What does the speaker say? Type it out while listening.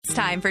It's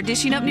time for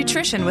Dishing Up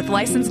Nutrition with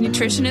licensed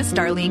nutritionist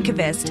Darlene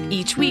Kvist.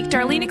 Each week,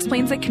 Darlene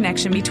explains the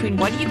connection between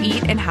what you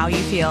eat and how you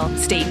feel.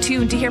 Stay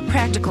tuned to hear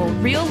practical,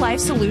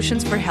 real-life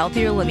solutions for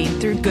healthier living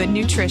through good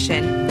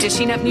nutrition.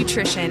 Dishing Up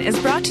Nutrition is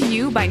brought to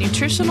you by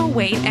Nutritional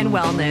Weight and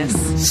Wellness.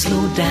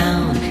 Slow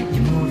down,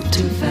 you move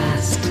too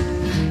fast.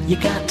 You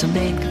got to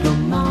make the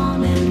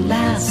morning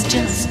last.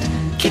 Just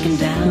kicking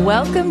down.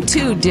 Welcome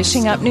to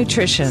Dishing Up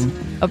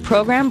Nutrition, a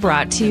program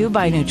brought to you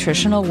by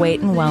Nutritional Weight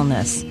and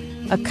Wellness,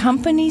 a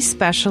company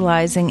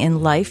specializing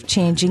in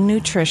life-changing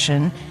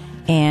nutrition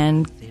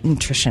and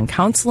nutrition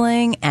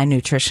counseling and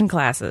nutrition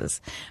classes.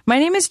 My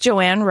name is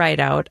Joanne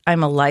Rideout.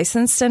 I'm a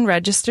licensed and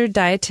registered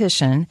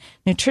dietitian,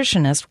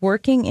 nutritionist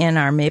working in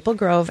our Maple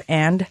Grove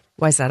and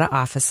Wayzata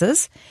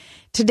offices.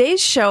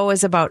 Today's show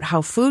is about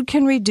how food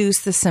can reduce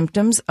the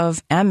symptoms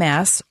of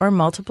MS or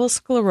multiple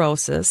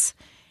sclerosis,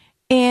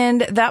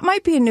 and that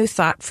might be a new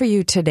thought for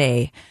you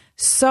today.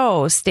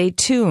 So stay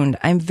tuned.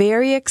 I'm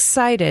very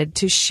excited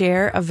to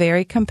share a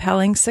very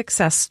compelling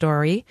success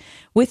story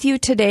with you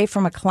today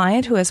from a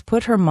client who has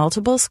put her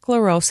multiple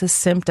sclerosis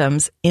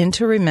symptoms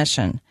into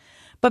remission.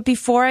 But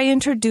before I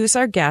introduce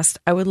our guest,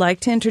 I would like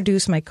to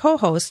introduce my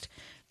co-host,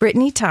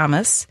 Brittany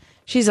Thomas.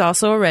 She's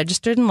also a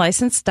registered and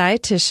licensed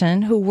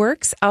dietitian who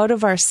works out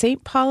of our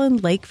St. Paul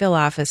and Lakeville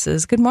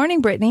offices. Good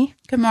morning, Brittany.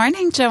 Good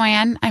morning,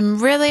 Joanne. I'm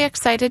really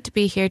excited to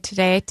be here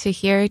today to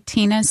hear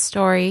Tina's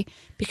story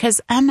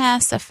because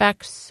MS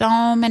affects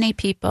so many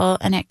people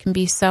and it can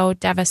be so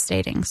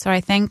devastating. So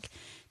I think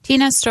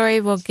Tina's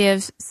story will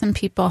give some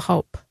people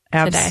hope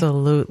today.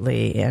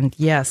 Absolutely. And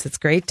yes, it's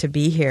great to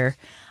be here.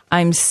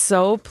 I'm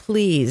so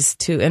pleased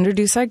to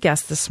introduce our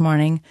guest this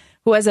morning,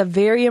 who has a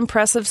very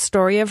impressive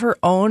story of her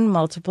own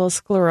multiple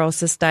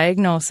sclerosis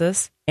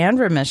diagnosis and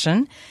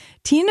remission.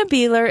 Tina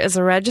Beeler is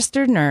a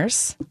registered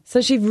nurse,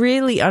 so she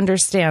really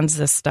understands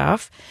this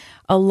stuff,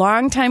 a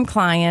longtime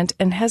client,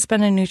 and has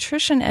been a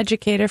nutrition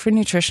educator for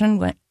Nutritional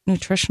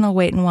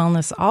Weight and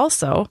Wellness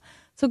also.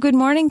 So good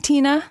morning,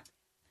 Tina.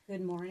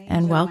 Good morning.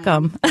 And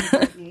welcome.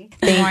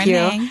 Thank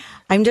you.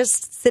 I'm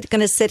just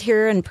going to sit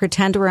here and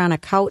pretend we're on a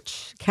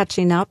couch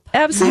catching up.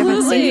 Absolutely. I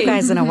haven't seen you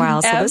guys in a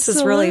while, so This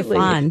is really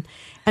fun.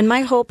 And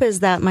my hope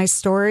is that my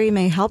story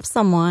may help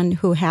someone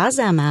who has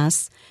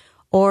MS,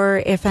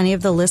 or if any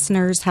of the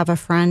listeners have a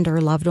friend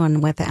or loved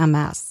one with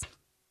MS.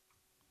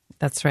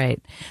 That's right.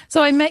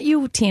 So I met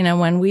you, Tina,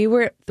 when we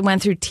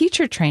went through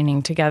teacher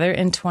training together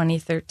in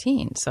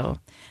 2013. So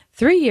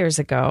 3 years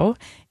ago.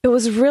 It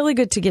was really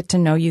good to get to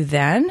know you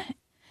then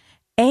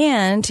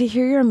and to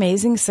hear your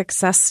amazing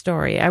success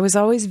story. I was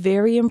always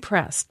very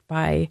impressed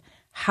by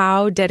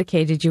how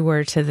dedicated you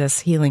were to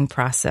this healing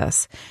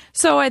process.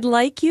 So I'd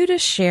like you to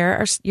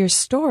share your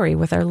story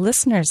with our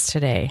listeners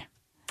today.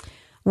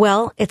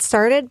 Well, it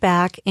started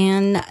back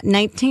in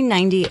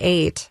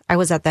 1998. I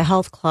was at the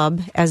health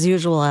club, as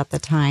usual at the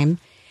time,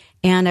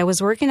 and I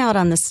was working out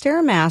on the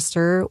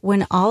Stairmaster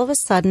when all of a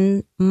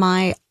sudden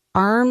my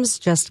arms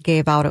just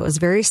gave out. It was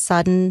very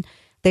sudden.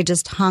 They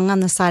just hung on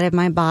the side of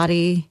my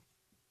body.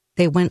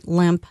 They went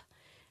limp.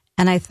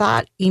 And I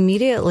thought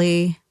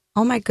immediately,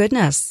 oh my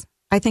goodness,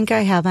 I think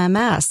I have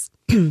MS.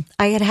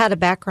 I had a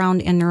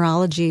background in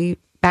neurology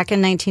back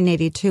in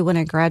 1982 when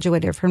I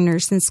graduated from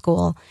nursing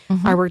school.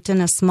 Mm-hmm. I worked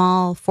in a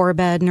small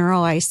 4-bed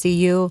neuro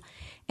ICU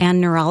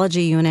and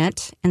neurology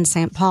unit in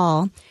St.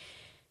 Paul.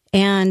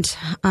 And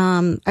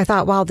I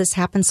thought, wow, this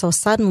happened so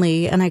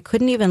suddenly. And I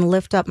couldn't even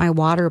lift up my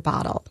water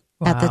bottle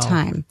at the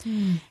time.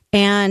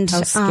 And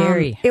how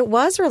scary. It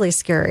was really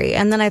scary.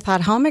 And then I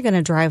thought, how am I going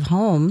to drive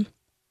home?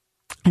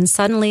 And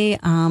suddenly,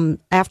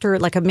 after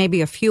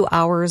maybe a few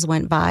hours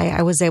went by,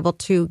 I was able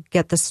to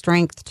get the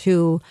strength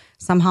to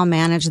somehow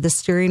manage the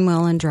steering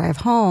wheel and drive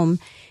home.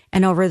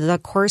 And over the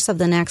course of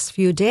the next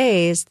few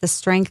days, the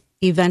strength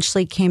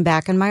eventually came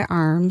back in my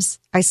arms.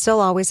 I still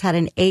always had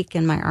an ache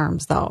in my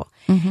arms, though.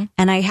 Mm-hmm.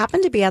 And I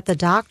happened to be at the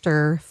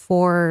doctor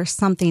for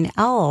something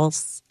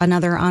else,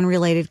 another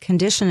unrelated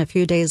condition a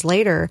few days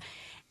later.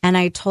 And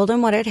I told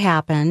him what had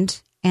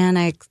happened. And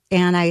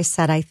I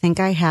said, I think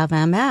I have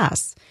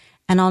MS.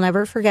 And I'll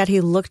never forget, he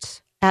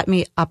looked at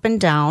me up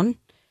and down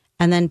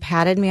and then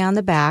patted me on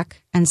the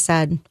back and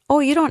said, oh,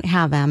 you don't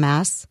have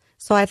MS.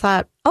 So I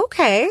thought,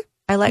 okay.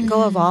 I let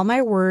go of all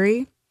my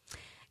worry.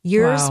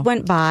 Years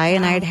went by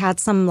and I had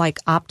some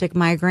optic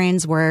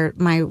migraines where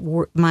my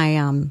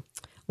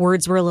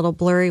words were a little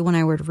blurry when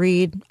I would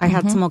read. I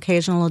had some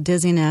occasional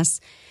dizziness.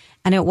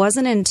 And it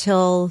wasn't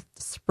until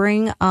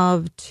spring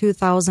of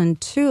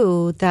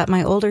 2002 that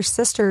my older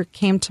sister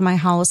came to my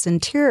house in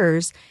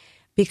tears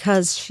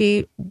because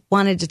she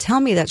wanted to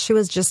tell me that she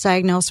was just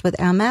diagnosed with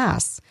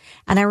MS.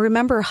 And I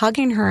remember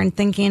hugging her and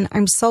thinking,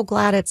 I'm so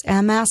glad it's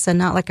MS and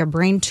not like a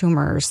brain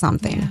tumor or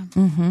something. Yeah.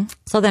 Mm-hmm.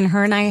 So then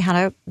her and I had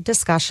a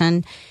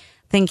discussion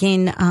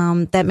thinking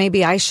that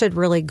maybe I should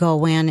really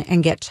go in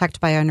and get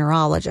checked by a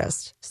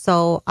neurologist.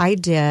 So I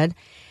did,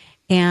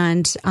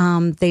 and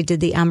they did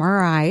the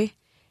MRI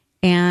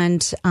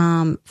and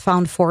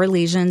found 4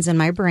 lesions in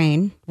my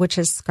brain, which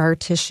is scar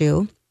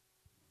tissue.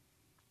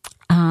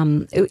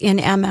 In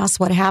MS,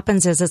 what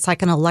happens is it's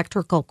like an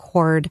electrical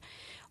cord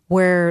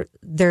where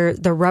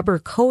the rubber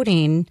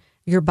coating,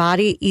 your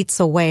body eats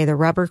away. The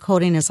rubber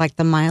coating is like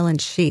the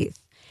myelin sheath,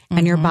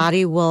 and your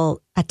body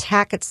will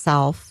attack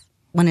itself.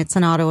 When it's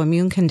an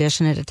autoimmune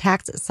condition, it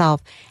attacks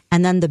itself.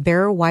 And then the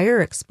bare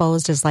wire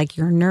exposed is like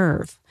your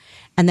nerve.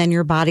 And then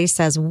your body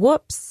says,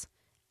 whoops,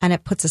 and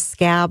it puts a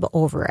scab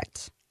over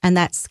it. And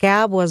that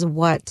scab was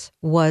what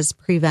was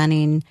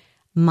preventing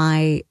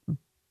my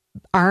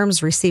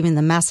arms receiving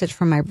the message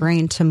from my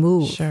brain to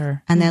move.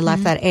 Sure. And they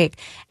left that ache.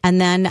 And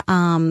then,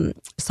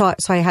 so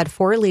I had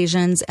 4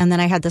 lesions, and then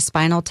I had the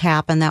spinal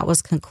tap, and that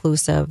was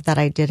conclusive that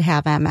I did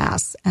have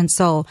MS. And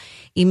so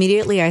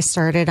immediately I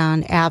started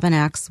on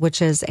Avonex, which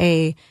is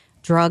a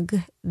drug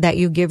that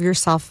you give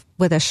yourself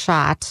with a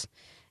shot.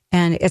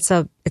 And it's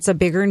a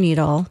bigger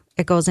needle.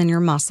 It goes in your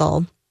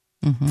muscle.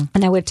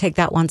 And I would take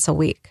that once a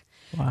week.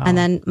 Wow. And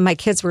then my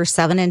kids were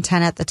 7 and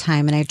 10 at the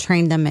time, and I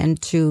trained them in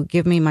to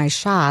give me my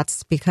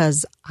shots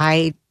because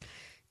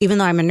even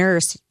though I'm a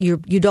nurse, you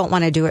don't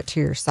want to do it to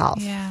yourself.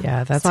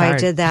 Yeah, that's so hard. I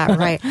did that,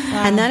 right.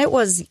 And then it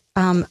was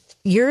a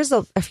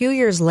few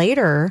years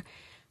later,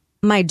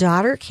 my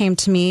daughter came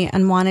to me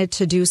and wanted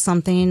to do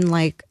something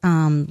like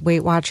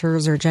Weight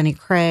Watchers or Jenny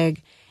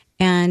Craig.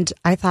 And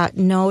I thought,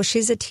 no,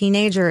 she's a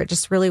teenager. It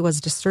just really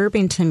was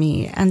disturbing to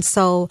me. And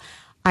so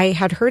I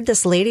had heard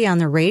this lady on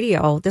the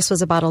radio, this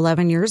was about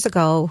 11 years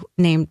ago,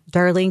 named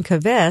Darlene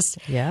Kvist.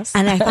 Yes.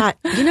 And I thought,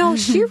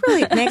 she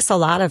really makes a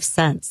lot of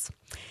sense.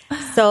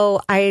 So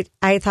I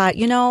thought,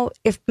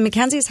 if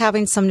Mackenzie's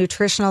having some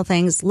nutritional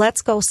things,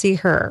 let's go see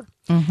her.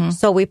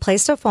 So we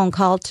placed a phone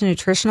call to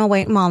Nutritional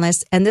Weight and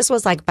Wellness, and this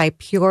was like by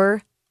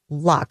pure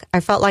luck.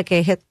 I felt like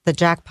I hit the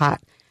jackpot.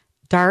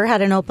 Dar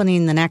had an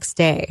opening the next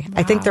day. Wow.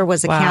 I think there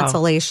was a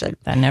cancellation.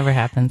 That never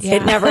happens. Yeah.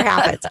 It never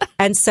happens.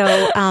 And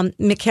so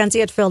Mackenzie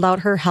had filled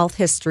out her health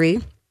history,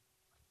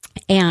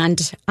 and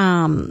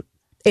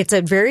it's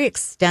a very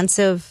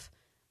extensive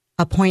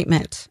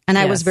appointment. And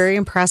I was very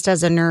impressed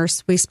as a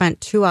nurse. We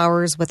spent 2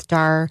 hours with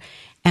Dar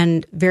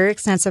and very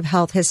extensive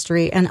health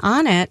history. And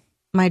on it,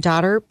 my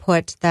daughter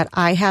put that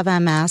I have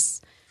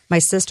MS, my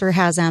sister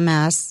has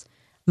MS,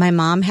 my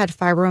mom had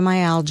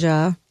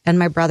fibromyalgia, and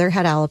my brother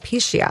had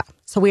alopecia.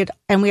 So we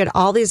had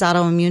all these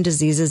autoimmune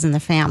diseases in the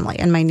family,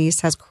 and my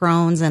niece has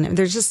Crohn's, and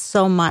there's just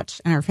so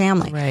much in our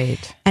family.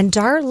 Right. And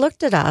Dar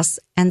looked at us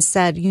and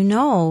said,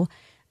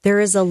 there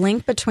is a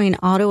link between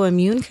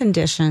autoimmune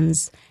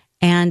conditions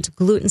and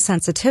gluten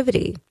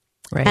sensitivity.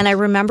 Right. And I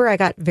remember I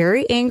got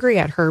very angry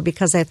at her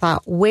because I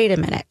thought, wait a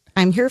minute,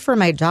 I'm here for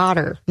my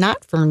daughter,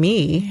 not for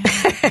me.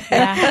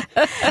 Yeah.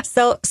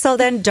 So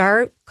then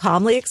Dar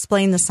calmly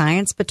explained the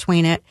science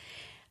between it.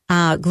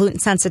 Gluten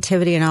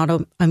sensitivity and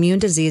autoimmune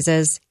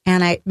diseases,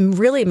 and it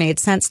really made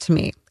sense to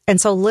me.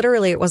 And so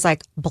literally it was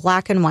like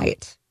black and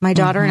white. My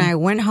daughter and I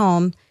went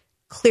home,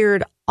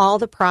 cleared all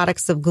the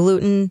products of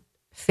gluten,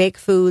 fake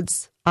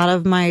foods out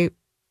of my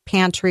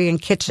pantry and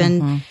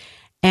kitchen,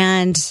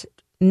 and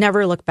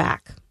never looked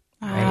back.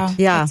 Wow. Right.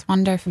 Yeah. That's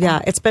wonderful.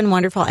 Yeah, it's been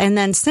wonderful. And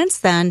then since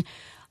then,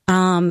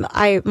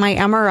 my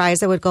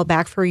MRIs, I would go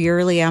back for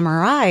yearly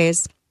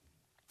MRIs,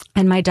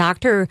 and my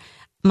doctor...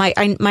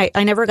 I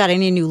never got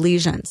any new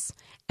lesions.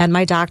 And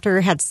my doctor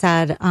had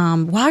said,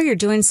 wow, you're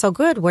doing so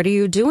good. What are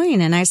you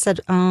doing? And I said,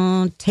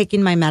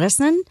 taking my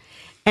medicine.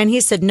 And he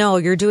said, no,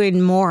 you're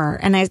doing more.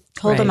 And I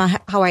told him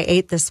how I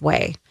ate this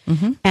way.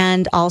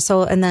 And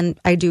then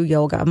I do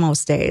yoga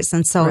most days.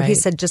 And so he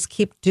said, just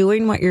keep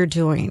doing what you're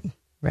doing.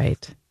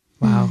 Right.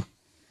 Wow.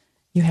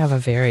 You have a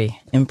very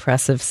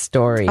impressive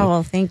story. Oh,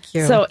 well, thank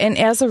you. So, and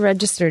as a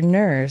registered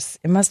nurse,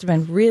 it must have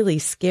been really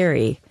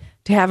scary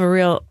to have a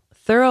real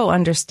thorough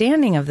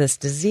understanding of this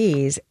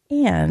disease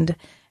and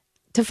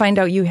to find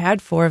out you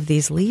had 4 of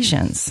these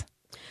lesions.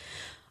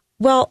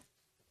 Well,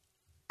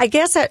 I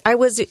guess I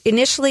was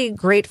initially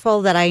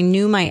grateful that I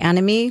knew my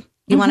enemy.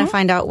 You want to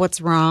find out what's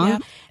wrong. Yeah,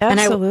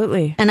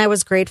 absolutely. And I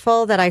was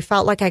grateful that I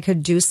felt like I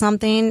could do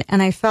something.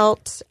 And I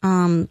felt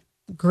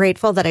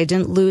grateful that I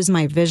didn't lose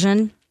my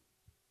vision,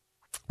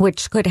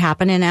 which could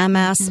happen in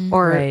MS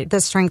or the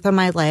strength of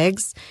my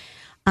legs.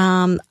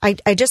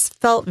 I just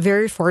felt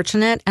very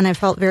fortunate, and I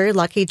felt very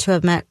lucky to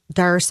have met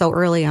Dar so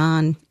early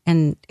on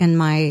in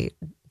my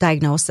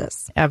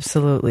diagnosis.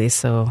 Absolutely.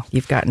 So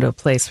you've gotten to a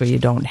place where you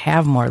don't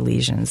have more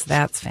lesions.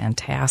 That's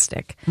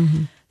fantastic.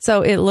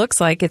 So it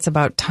looks like it's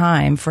about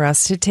time for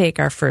us to take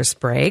our first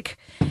break.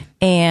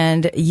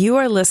 And you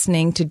are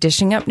listening to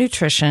Dishing Up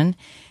Nutrition.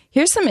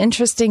 Here's some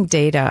interesting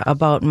data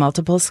about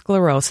multiple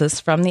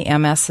sclerosis from the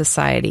MS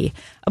Society.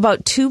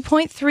 About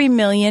 2.3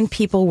 million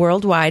people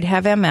worldwide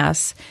have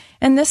MS,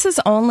 and this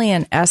is only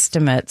an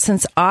estimate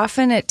since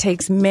often it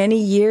takes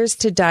many years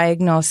to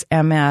diagnose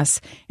MS.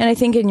 And I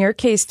think in your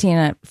case,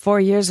 Tina, 4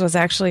 years was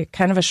actually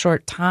kind of a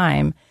short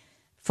time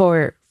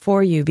for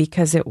you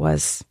because it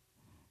was,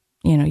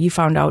 you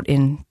found out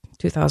in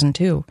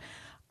 2002.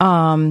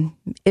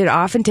 It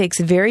often takes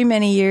very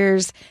many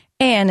years.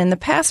 And in the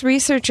past,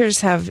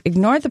 researchers have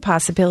ignored the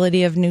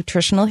possibility of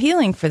nutritional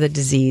healing for the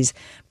disease.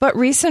 But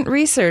recent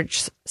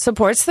research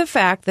supports the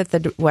fact that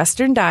the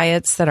Western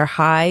diets that are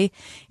high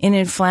in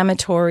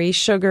inflammatory,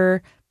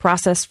 sugar,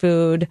 processed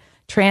food,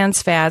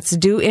 trans fats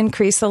do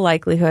increase the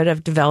likelihood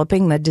of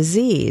developing the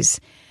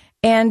disease.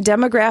 And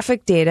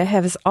demographic data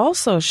has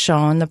also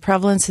shown the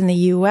prevalence in the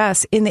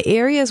U.S. in the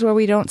areas where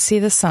we don't see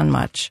the sun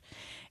much.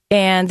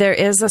 And there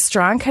is a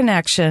strong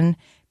connection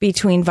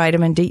between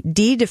vitamin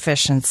D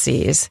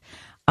deficiencies.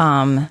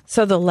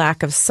 So the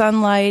lack of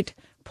sunlight,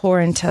 poor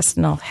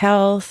intestinal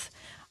health,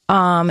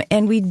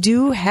 and we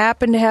do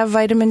happen to have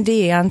vitamin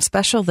D on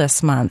special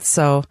this month.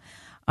 So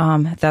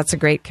that's a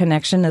great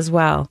connection as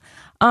well.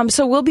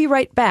 So we'll be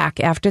right back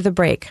after the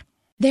break.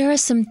 There are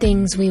some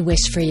things we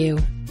wish for you.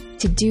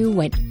 To do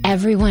what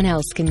everyone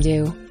else can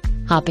do.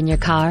 Hop in your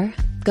car,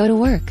 go to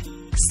work,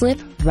 slip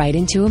right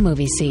into a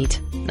movie seat.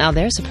 Now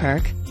there's a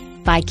perk.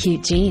 Buy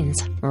cute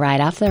jeans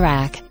right off the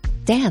rack.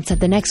 Dance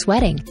at the next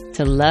wedding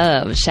to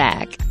Love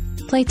Shack.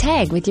 Play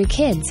tag with your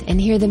kids and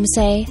hear them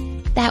say,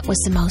 "That was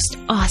the most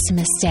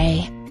awesomest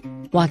day."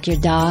 Walk your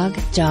dog,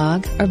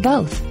 jog, or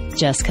both,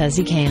 just 'cause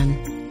you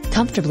can.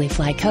 Comfortably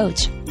fly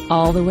coach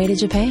all the way to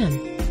Japan.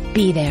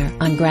 Be there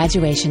on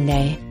graduation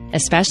day,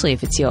 especially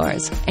if it's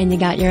yours and you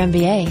got your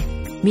MBA.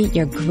 Meet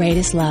your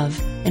greatest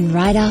love and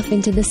ride off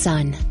into the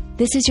sun.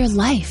 This is your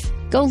life.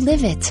 Go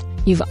live it.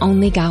 You've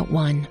only got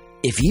one.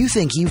 If you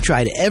think you've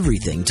tried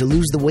everything to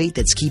lose the weight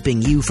that's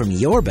keeping you from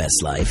your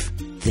best life,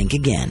 think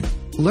again.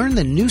 Learn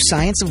the new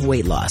science of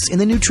weight loss in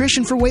the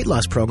Nutrition for Weight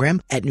Loss program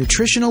at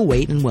Nutritional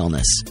Weight and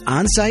Wellness,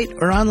 on-site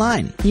or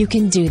online. You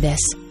can do this.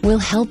 We'll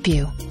help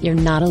you. You're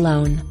not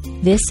alone.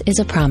 This is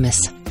a promise,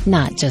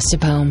 not just a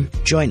poem.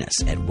 Join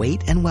us at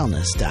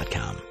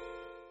weightandwellness.com.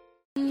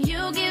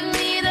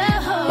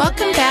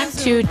 Welcome back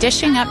to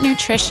Dishing Up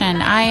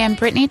Nutrition. I am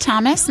Brittany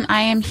Thomas, and I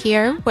am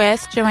here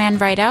with Joanne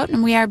Rideout,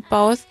 and we are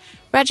both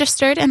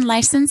registered and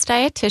licensed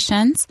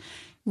dietitians.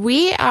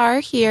 We are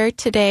here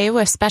today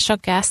with special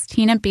guest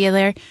Tina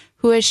Beeler,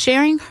 who is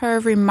sharing her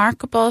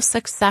remarkable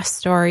success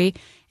story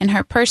in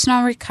her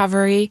personal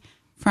recovery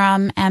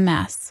from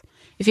MS.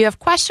 If you have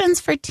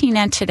questions for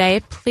Tina today,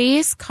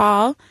 please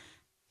call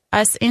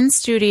us in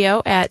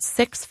studio at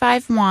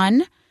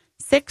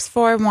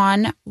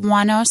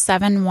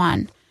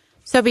 651-641-1071.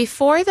 So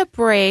before the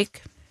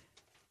break,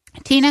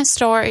 Tina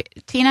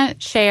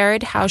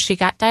shared how she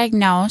got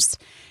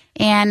diagnosed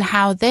and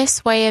how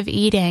this way of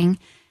eating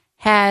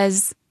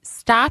has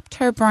stopped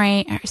her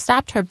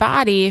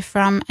body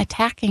from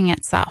attacking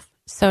itself.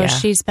 So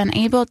she's been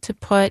able to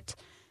put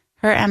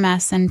her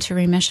MS into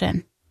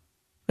remission,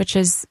 which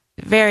is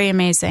very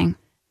amazing.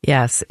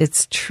 Yes,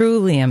 it's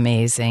truly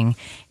amazing.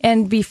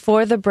 And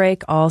before the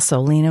break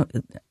also,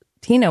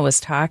 Tina was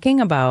talking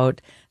about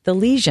the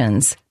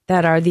lesions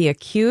that are the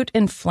acute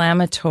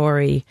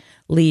inflammatory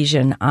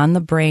lesion on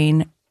the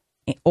brain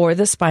or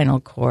the spinal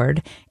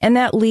cord. And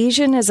that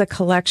lesion is a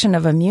collection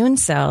of immune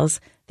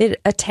cells that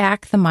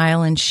attack the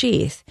myelin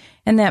sheath.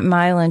 And that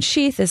myelin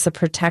sheath is a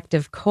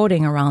protective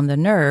coating around the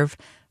nerve,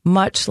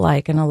 much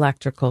like an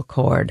electrical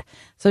cord.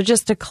 So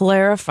just to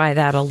clarify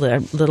that a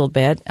little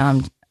bit,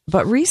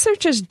 but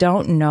researchers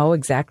don't know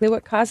exactly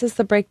what causes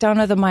the breakdown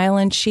of the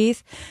myelin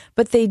sheath,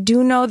 but they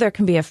do know there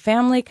can be a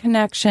family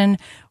connection.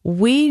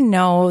 We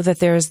know that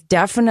there's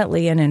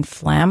definitely an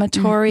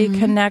inflammatory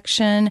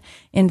connection,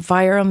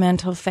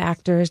 environmental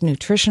factors,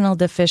 nutritional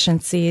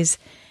deficiencies.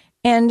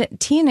 And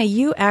Tina,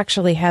 you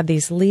actually had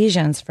these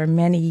lesions for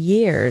many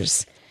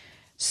years.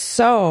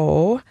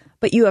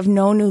 But you have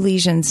no new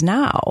lesions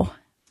now.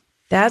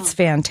 That's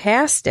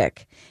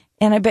fantastic.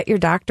 And I bet your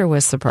doctor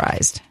was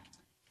surprised.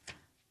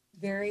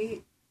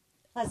 Very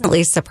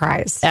pleasantly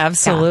surprised.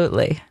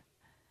 Absolutely.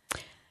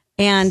 Yeah.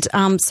 And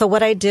so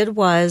what I did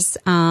was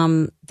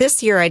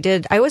this year I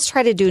always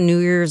try to do New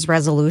Year's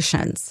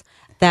resolutions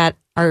that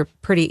are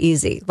pretty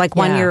easy. Like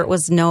one year it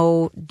was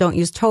don't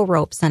use tow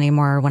ropes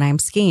anymore when I'm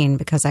skiing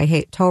because I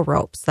hate tow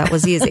ropes. That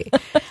was easy.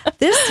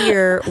 This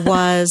year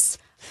was...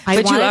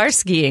 you are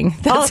skiing.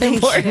 That's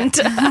important.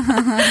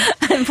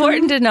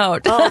 Important to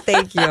note. Oh,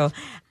 thank you.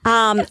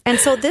 And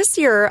so this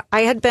year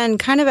I had been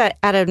kind of at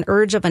an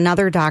urge of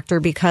another doctor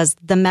because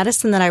the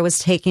medicine that I was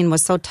taking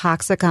was so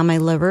toxic on my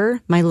liver.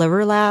 My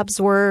liver labs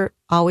were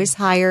always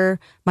higher.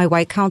 My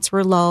white counts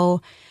were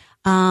low.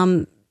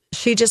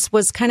 She just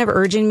was kind of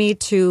urging me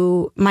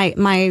to,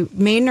 my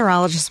main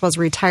neurologist was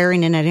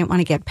retiring and I didn't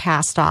want to get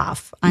passed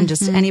off on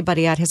just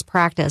anybody at his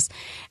practice.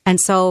 And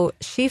so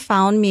she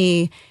found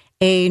me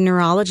a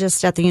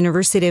neurologist at the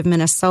University of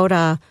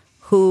Minnesota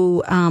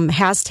who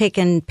has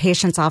taken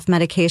patients off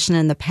medication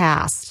in the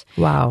past.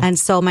 Wow. And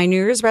so my New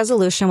Year's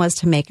resolution was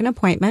to make an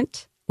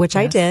appointment, which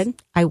I did.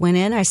 I went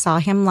in, I saw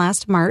him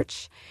last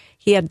March.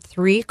 He had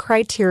 3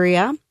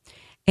 criteria.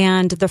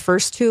 And the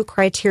first 2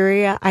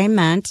 criteria I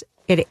meant,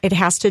 it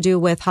has to do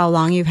with how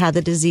long you've had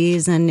the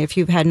disease and if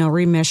you've had no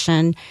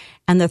remission.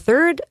 And the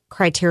third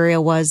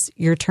criteria was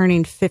you're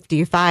turning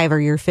 55 or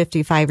you're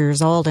 55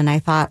 years old. And I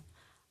thought,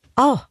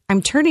 oh,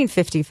 I'm turning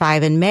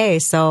 55 in May,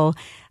 so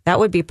that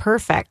would be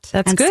perfect.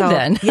 That's good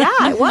then.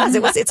 Yeah, it was.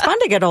 It's fun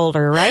to get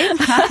older, right?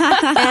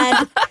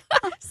 And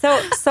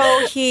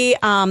So he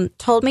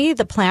told me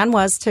the plan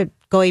was to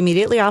go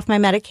immediately off my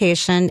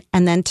medication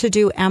and then to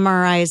do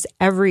MRIs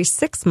every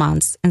 6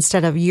 months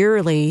instead of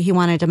yearly. He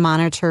wanted to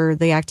monitor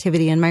the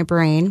activity in my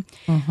brain.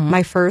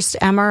 My first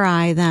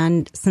MRI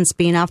then, since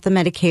being off the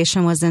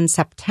medication, was in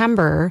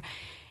September,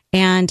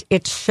 and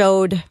it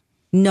showed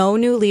no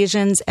new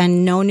lesions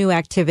and no new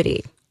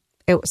activity.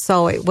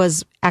 So it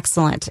was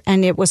excellent.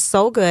 And it was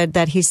so good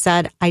that he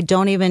said, I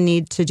don't even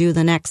need to do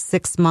the next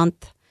 6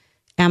 month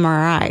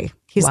MRI.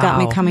 He's got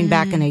me coming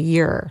back in a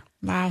year.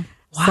 Wow.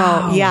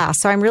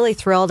 So I'm really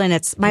thrilled, and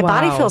it's my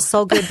body feels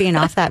so good being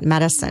off that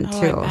medicine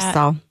too.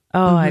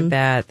 I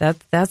bet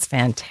that's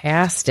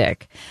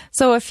fantastic.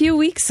 So a few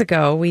weeks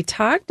ago, we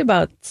talked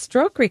about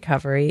stroke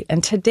recovery,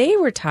 and today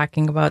we're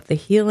talking about the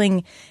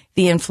healing,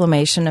 the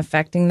inflammation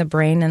affecting the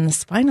brain and the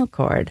spinal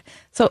cord.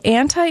 So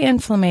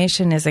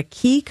anti-inflammation is a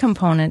key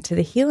component to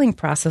the healing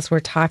process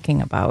we're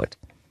talking about.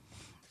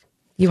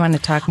 You want to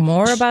talk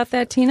more about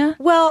that, Tina?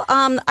 Well,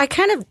 I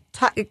kind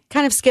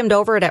of skimmed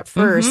over it at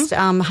first.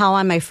 How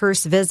on my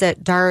first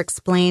visit, Dar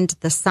explained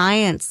the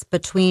science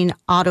between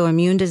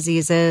autoimmune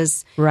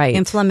diseases,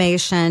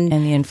 inflammation,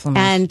 and the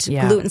inflammation,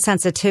 and gluten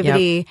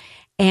sensitivity.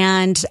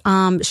 And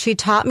she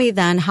taught me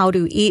then how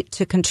to eat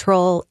to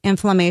control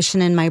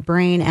inflammation in my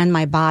brain and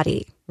my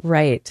body.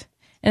 Right.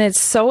 And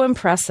it's so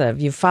impressive.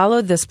 You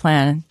followed this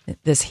plan,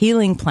 this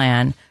healing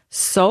plan,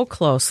 so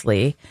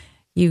closely.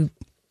 You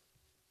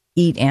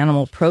eat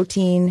animal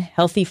protein,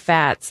 healthy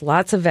fats,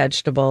 lots of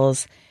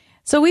vegetables.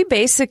 So we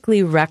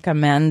basically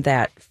recommend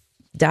that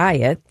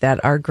diet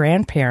that our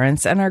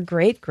grandparents and our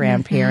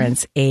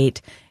great-grandparents ate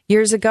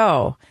years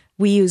ago.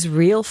 We use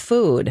real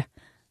food.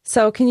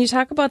 So can you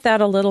talk about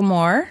that a little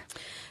more?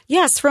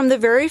 Yes, from the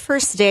very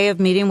first day of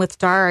meeting with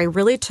Dar, I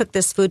really took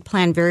this food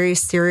plan very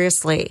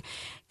seriously.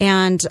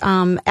 And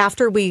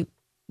after we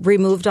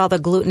removed all the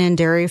gluten and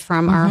dairy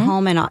from our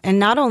home, and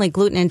not only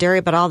gluten and dairy,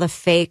 but all the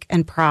fake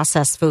and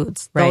processed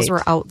foods. Those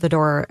were out the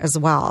door as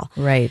well.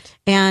 Right.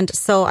 And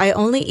so I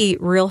only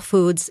eat real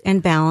foods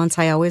in balance.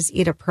 I always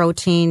eat a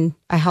protein,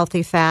 a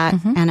healthy fat,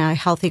 and a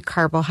healthy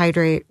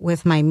carbohydrate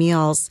with my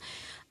meals.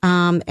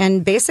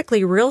 And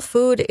basically, real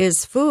food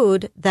is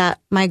food that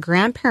my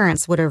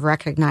grandparents would have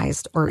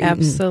recognized or eaten.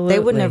 Absolutely. They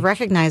wouldn't have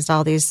recognized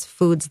all these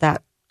foods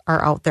that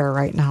are out there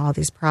right now, all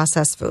these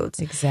processed foods.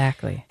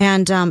 Exactly.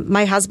 And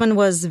my husband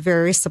was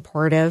very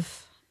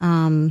supportive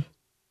of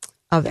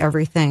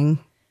everything.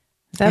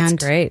 That's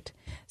great.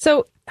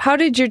 So how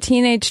did your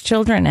teenage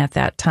children at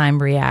that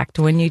time react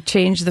when you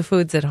changed the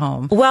foods at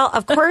home? Well,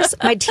 of course,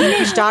 my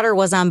teenage daughter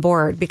was on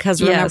board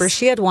because remember,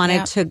 she had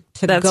wanted to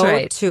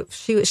go to,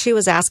 she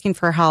was asking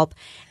for help.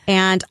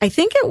 And I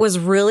think it was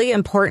really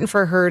important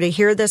for her to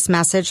hear this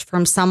message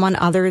from someone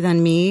other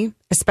than me,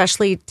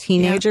 especially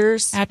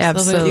teenagers.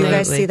 Absolutely. Do you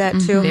guys see that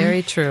too?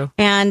 Very true.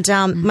 And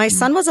my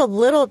son was a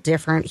little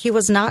different. He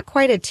was not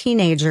quite a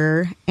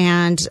teenager,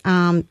 and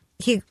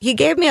he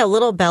gave me a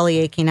little belly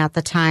aching at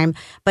the time,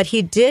 but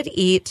he did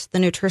eat the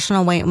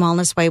Nutritional Weight and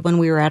Wellness Way when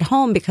we were at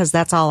home because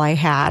that's all I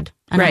had.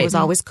 And I was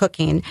always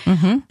cooking.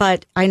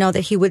 But I know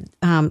that he would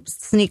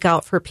sneak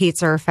out for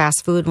pizza or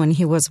fast food when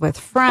he was with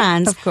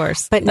friends. Of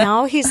course. But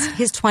now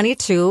he's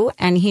 22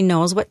 and he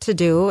knows what to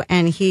do,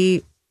 and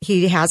he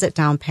has it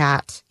down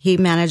pat. He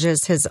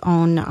manages his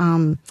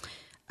own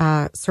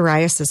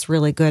psoriasis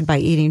really good by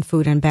eating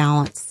food in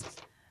balance.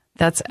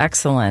 That's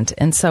excellent.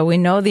 And so we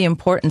know the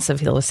importance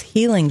of those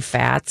healing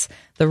fats,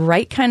 the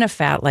right kind of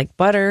fat like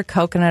butter,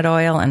 coconut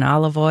oil, and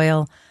olive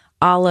oil,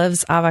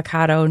 olives,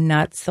 avocado,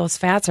 nuts. Those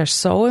fats are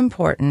so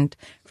important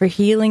for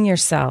healing your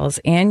cells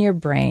and your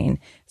brain.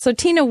 So,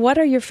 Tina, what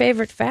are your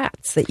favorite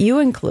fats that you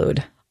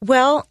include?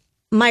 Well,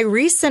 my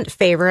recent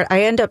favorite,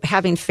 I end up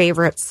having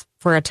favorites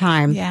for a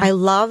time. Yeah. I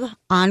love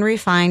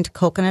unrefined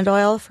coconut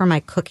oil for my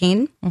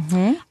cooking.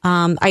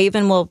 I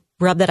even will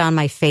rub that on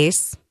my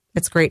face.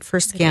 It's great for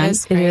skin.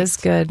 It is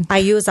good. I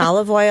use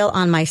olive oil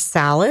on my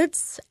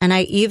salads, and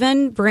I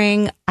even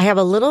I have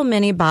a little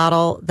mini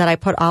bottle that I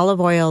put olive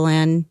oil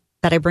in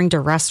that I bring to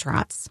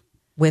restaurants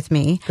with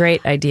me.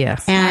 Great idea.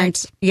 And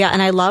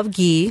and I love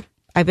ghee.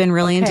 I've been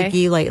really into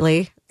ghee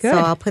lately. Good. So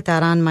I'll put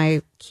that on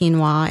my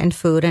quinoa and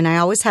food. And I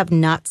always have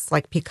nuts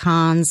like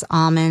pecans,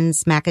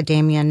 almonds,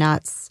 macadamia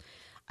nuts.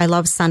 I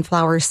love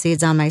sunflower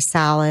seeds on my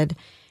salad.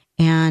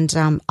 And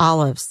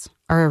olives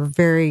are a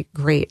very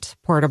great,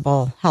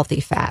 portable, healthy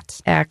fat.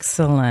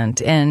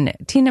 Excellent. And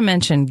Tina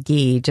mentioned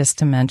ghee, just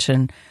to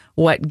mention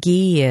what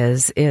ghee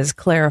is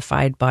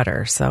clarified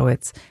butter. So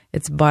it's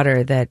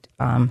butter that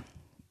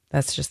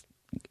that's just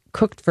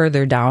cooked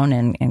further down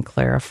and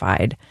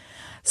clarified.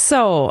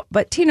 So,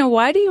 but Tina,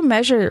 why do you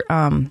measure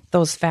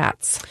those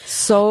fats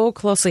so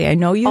closely? I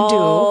know you do.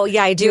 Oh,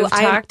 yeah, I do. You've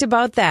talked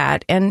about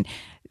that. And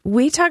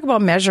we talk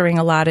about measuring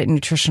a lot at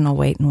Nutritional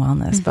Weight and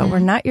Wellness, but we're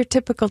not your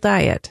typical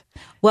diet.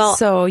 Well,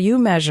 so you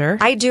measure.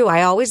 I do.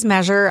 I always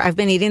measure. I've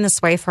been eating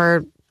this way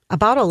for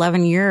about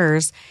 11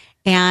 years,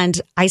 and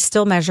I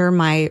still measure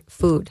my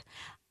food.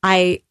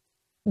 I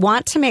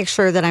want to make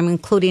sure that I'm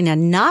including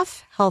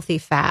enough healthy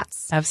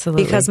fats.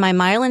 Absolutely. Because my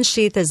myelin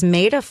sheath is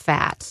made of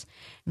fat.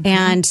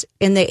 And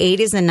in the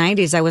 80s and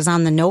 90s, I was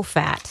on the no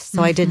fat.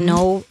 So I did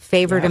no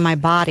favor to my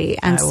body.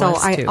 And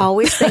I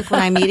always think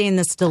when I'm eating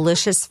this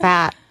delicious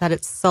fat that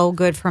it's so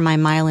good for my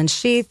myelin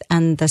sheath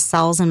and the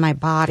cells in my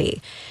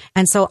body.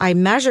 And so I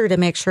measure to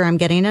make sure I'm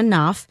getting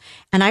enough.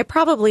 And I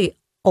probably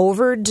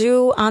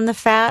overdo on the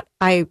fat.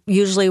 I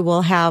usually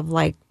will have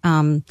like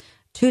 2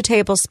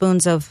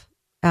 tablespoons of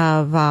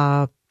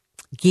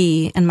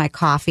ghee in my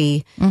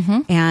coffee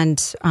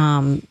and,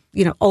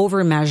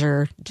 over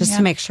measure just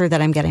to make sure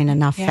that I'm getting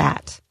enough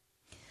fat.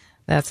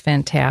 That's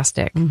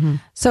fantastic.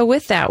 So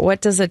with that, what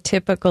does a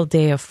typical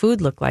day of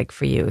food look like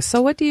for you?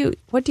 So what do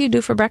you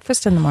do for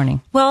breakfast in the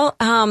morning? Well,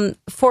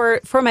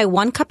 for my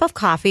 1 cup of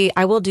coffee,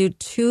 I will do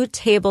 2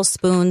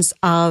 tablespoons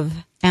of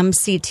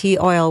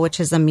MCT oil, which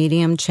is a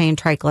medium chain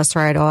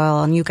triglyceride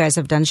oil. And you guys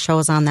have done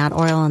shows on that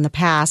oil in the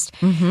past.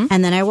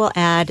 And then I will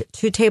add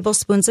 2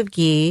 tablespoons of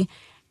ghee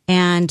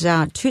and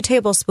 2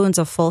 tablespoons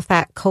of full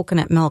fat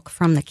coconut milk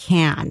from the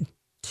can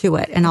to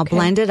it. And I'll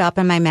blend it up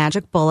in my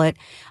Magic Bullet.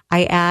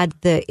 I add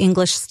the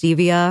English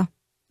stevia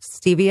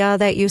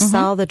that you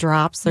sell, the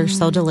drops. They're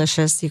so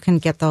delicious. You can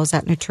get those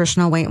at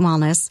Nutritional Weight and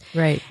Wellness.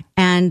 Right.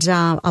 And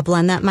I'll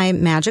blend that in my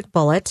Magic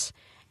Bullet.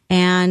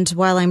 And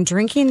while I'm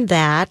drinking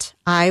that,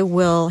 I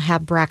will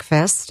have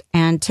breakfast.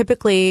 And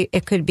typically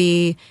it could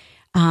be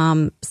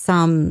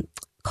some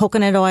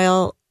coconut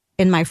oil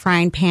in my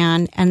frying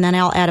pan. And then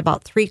I'll add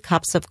about 3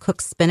 cups of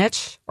cooked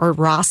spinach or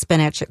raw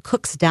spinach. It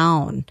cooks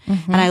down.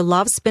 And I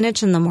love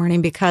spinach in the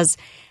morning because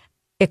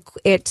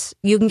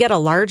you can get a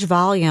large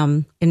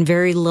volume in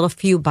very little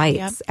few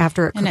bites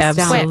after it cooks down.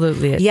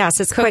 Absolutely. Yes,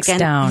 it's cooks quick.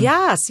 down.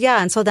 Yes,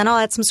 yeah. And so then I'll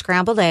add some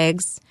scrambled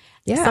eggs.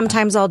 Yeah.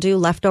 Sometimes I'll do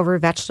leftover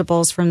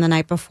vegetables from the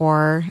night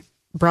before.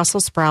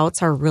 Brussels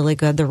sprouts are really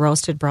good. The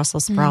roasted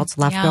Brussels sprouts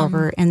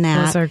leftover in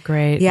that. Those are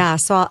great. Yeah,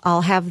 so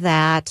I'll have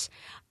that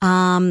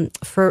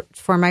for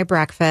my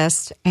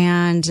breakfast.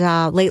 And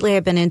lately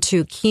I've been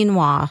into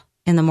quinoa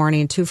in the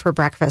morning too for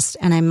breakfast.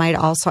 And I might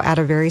also add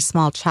a very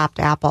small chopped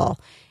apple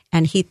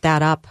and heat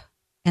that up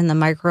in the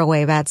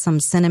microwave. Add some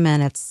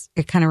cinnamon.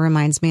 It kind of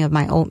reminds me of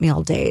my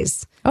oatmeal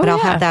days. But I'll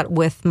have that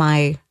with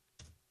my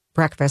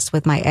breakfast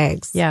with my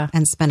eggs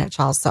and spinach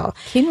also.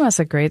 Quinoa's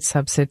a great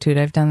substitute.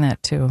 I've done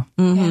that too.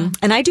 And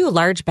I do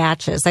large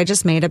batches. I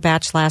just made a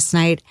batch last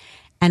night.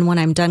 And when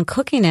I'm done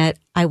cooking it,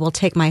 I will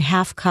take my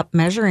 1/2 cup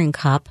measuring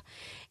cup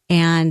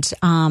and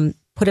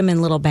put them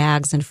in little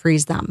bags and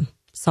freeze them.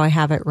 So I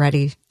have it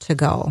ready to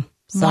go.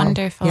 So,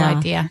 Wonderful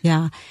idea.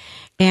 Yeah.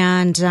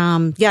 And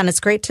and it's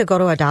great to go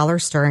to a dollar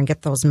store and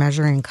get those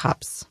measuring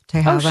cups to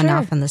have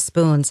enough in the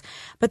spoons.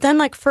 But then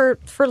like for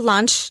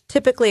lunch,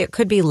 typically it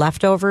could be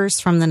leftovers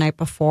from the night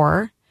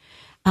before.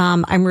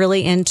 I'm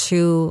really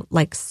into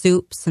like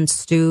soups and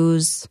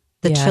stews,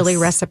 the chili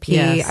recipe.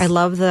 Yes. I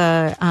love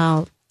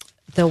the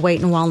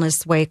Weight and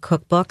Wellness Way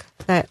cookbook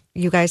that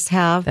you guys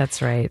have. That's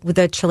right.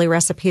 The chili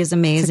recipe is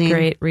amazing. It's a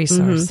great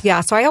resource.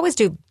 Yeah, so I always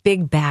do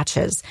big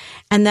batches.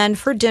 And then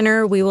for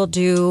dinner, we will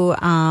do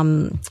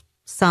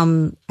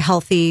some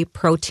healthy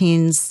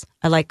proteins.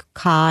 I like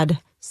cod,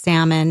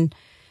 salmon.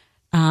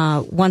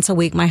 Once a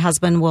week, my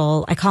husband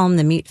I call him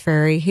the meat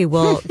fairy. He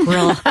will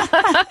grill.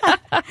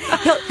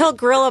 He'll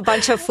grill a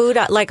bunch of food.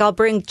 Like I'll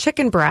bring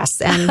chicken breasts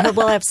and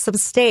we'll have some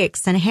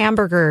steaks and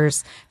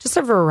hamburgers, just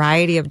a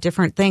variety of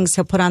different things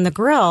he'll put on the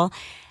grill.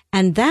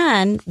 And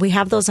then we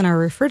have those in our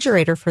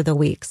refrigerator for the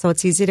week. So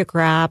it's easy to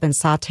grab and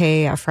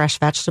saute a fresh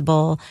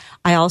vegetable.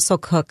 I also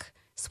cook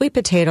sweet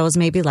potatoes,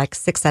 maybe like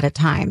 6 at a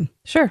time.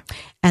 Sure.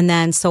 And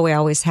then, so we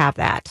always have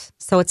that.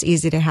 So it's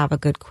easy to have a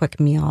good quick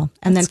meal.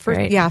 And That's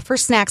then great. For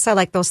snacks, I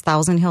like those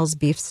Thousand Hills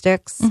beef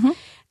sticks.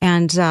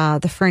 And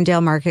the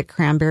Ferndale Market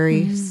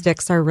cranberry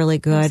sticks are really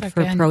good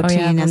for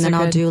protein. And then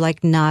I'll do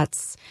like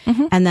nuts.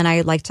 And then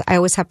I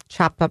always have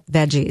chopped up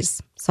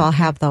veggies. So I'll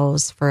have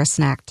those for a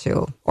snack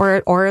too.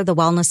 Or the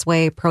Wellness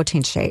Way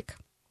protein shake.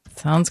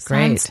 Sounds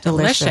great. Sounds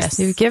delicious.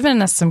 You've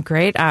given us some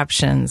great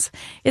options.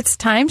 It's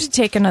time to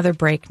take another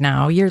break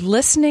now. You're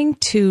listening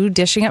to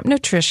Dishing Up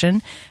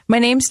Nutrition. My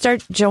name's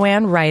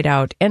Joanne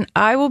Rideout, and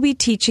I will be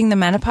teaching the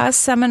Menopause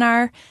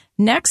Seminar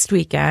next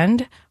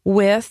weekend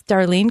with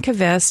Darlene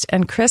Kvist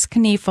and Chris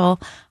Kniefel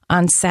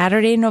on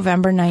Saturday,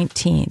 November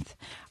 19th.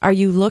 Are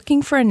you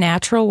looking for a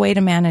natural way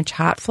to manage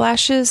hot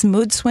flashes,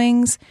 mood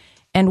swings,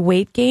 and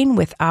weight gain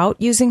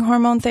without using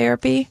hormone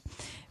therapy?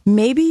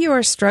 Maybe you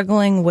are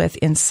struggling with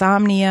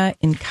insomnia,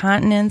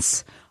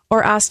 incontinence,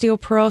 or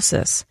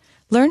osteoporosis.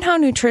 Learn how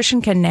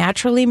nutrition can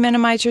naturally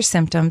minimize your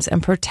symptoms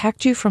and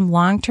protect you from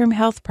long-term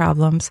health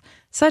problems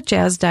such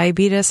as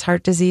diabetes,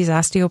 heart disease,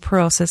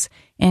 osteoporosis,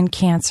 and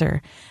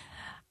cancer.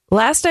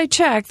 Last I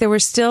checked, there were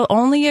still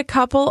only a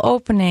couple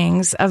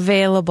openings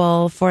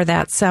available for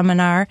that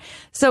seminar.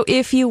 So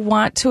if you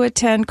want to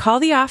attend, call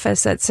the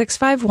office at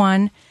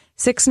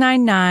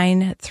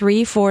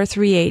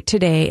 651-699-3438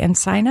 today and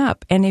sign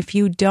up. And if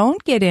you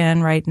don't get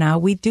in right now,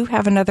 we do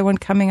have another one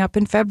coming up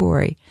in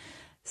February.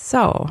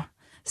 So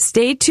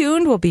stay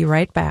tuned. We'll be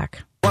right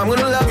back. I'm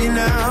gonna love you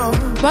now.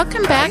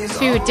 Welcome back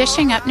to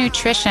Dishing Up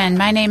Nutrition.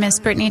 My name is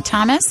Brittany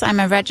Thomas. I'm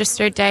a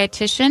registered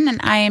dietitian,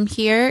 and I am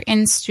here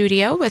in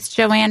studio with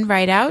Joanne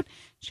Rideout,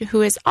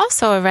 who is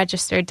also a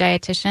registered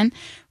dietitian.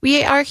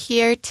 We are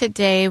here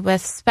today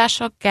with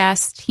special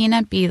guest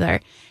Tina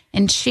Beeler,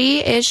 and she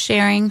is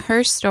sharing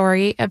her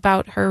story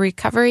about her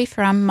recovery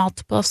from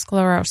multiple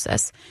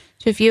sclerosis.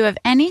 So if you have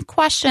any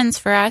questions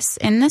for us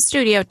in the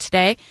studio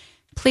today,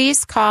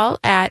 please call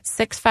at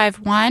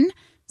 651-641-1071.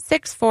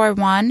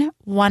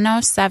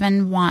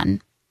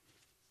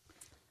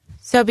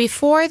 So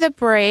before the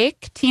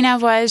break, Tina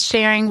was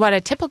sharing what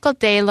a typical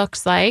day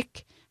looks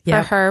like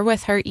for her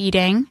with her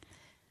eating.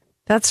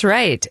 That's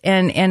right.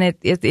 And it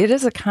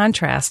is a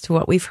contrast to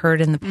what we've heard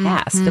in the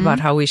past about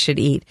how we should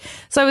eat.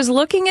 So I was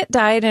looking at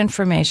diet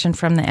information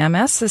from the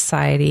MS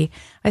Society.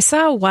 I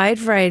saw a wide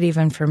variety of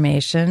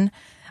information,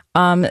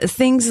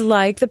 things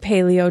like the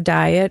paleo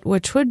diet,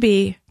 which would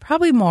be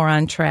probably more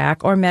on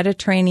track, or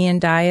Mediterranean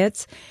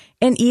diets.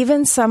 And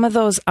even some of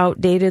those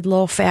outdated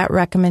low-fat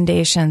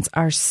recommendations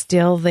are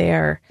still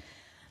there.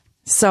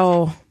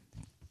 So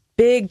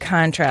big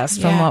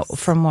contrast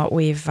from what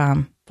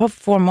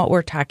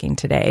we're talking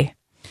today.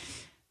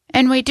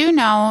 And we do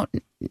know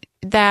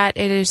that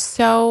it is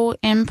so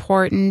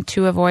important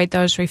to avoid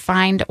those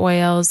refined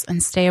oils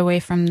and stay away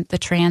from the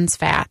trans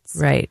fats.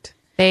 Right.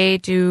 They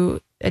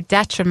do a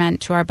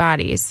detriment to our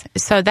bodies.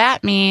 So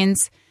that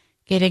means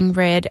getting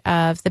rid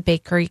of the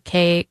bakery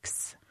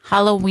cakes,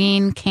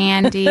 Halloween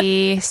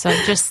candy, so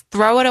just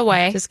throw it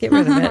away. Just get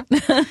rid of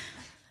it.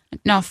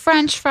 No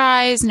French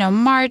fries, no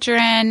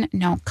margarine,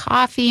 no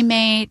Coffee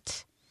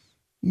Mate,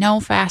 no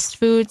fast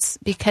foods,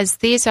 because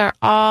these are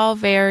all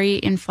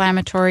very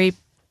inflammatory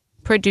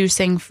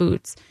producing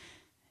foods.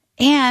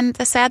 And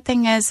the sad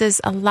thing is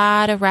a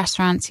lot of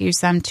restaurants use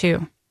them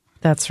too.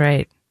 That's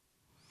right.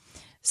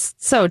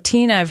 So,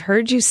 Tina, I've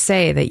heard you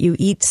say that you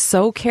eat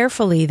so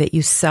carefully that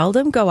you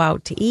seldom go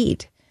out to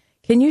eat.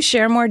 Can you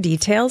share more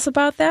details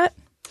about that?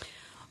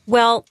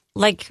 Well,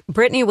 like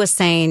Brittany was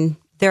saying,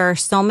 there are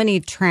so many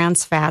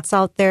trans fats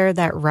out there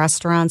that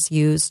restaurants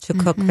use to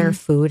cook their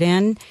food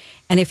in.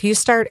 And if you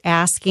start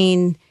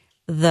asking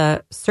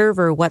the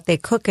server what they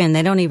cook in,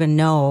 they don't even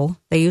know.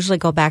 They usually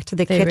go back to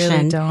the kitchen. They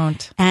really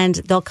don't. And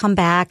they'll come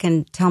back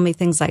and tell me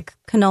things like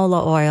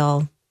canola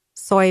oil,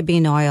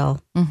 soybean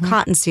oil,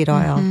 cottonseed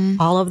oil.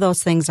 All of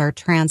those things are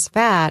trans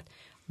fat,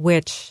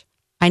 which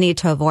I need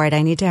to avoid.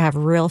 I need to have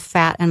real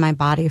fat in my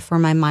body for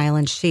my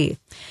myelin sheath.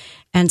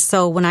 And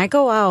so when I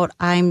go out,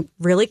 I'm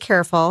really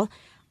careful.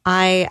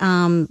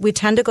 We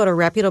tend to go to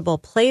reputable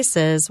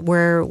places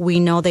where we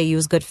know they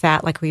use good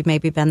fat, like we've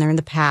maybe been there in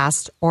the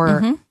past,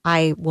 or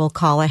I will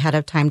call ahead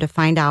of time to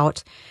find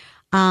out.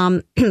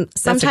 That's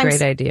a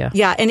great idea.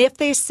 Yeah. And if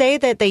they say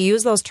that they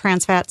use those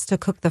trans fats to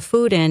cook the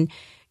food in,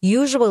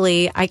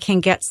 usually I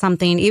can get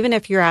something, even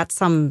if you're at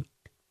some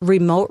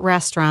remote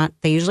restaurant,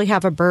 they usually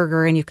have a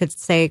burger, and you could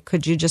say,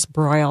 could you just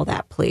broil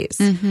that, please?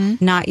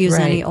 Not use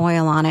any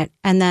oil on it.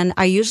 And then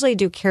I usually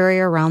do carry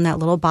around that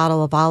little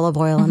bottle of olive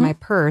oil in my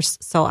purse.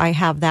 So I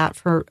have that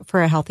for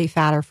a healthy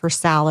fat or for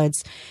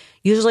salads.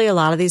 Usually a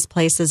lot of these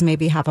places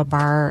maybe have a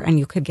bar, and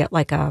you could get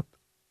like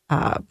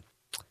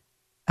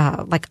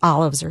like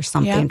olives or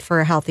something for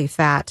a healthy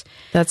fat.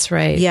 That's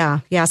right. Yeah.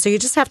 So you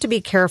just have to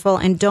be careful,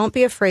 and don't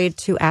be afraid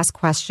to ask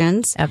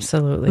questions.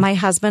 Absolutely. My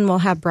husband will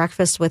have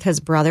breakfast with his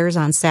brothers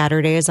on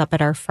Saturdays up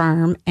at our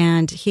farm,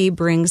 and he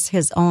brings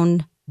his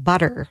own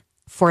butter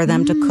for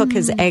them to cook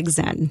his eggs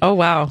in. Oh,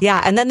 wow.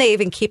 Yeah. And then they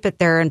even keep it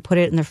there and put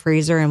it in the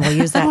freezer, and we'll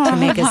use that to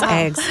make his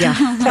eggs. Yeah.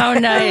 How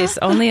nice.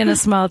 Only in a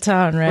small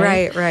town,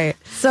 right? Right.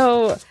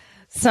 So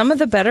some of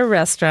the better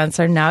restaurants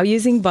are now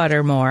using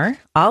butter more,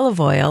 olive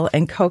oil,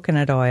 and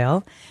coconut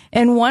oil.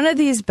 And one of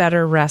these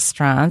better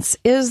restaurants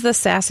is the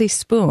Sassy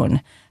Spoon.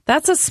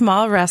 That's a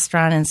small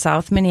restaurant in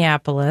South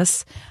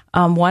Minneapolis.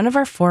 One of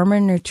our former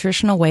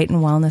Nutritional Weight and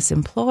Wellness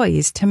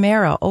employees,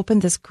 Tamara,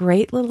 opened this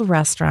great little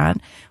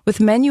restaurant with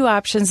menu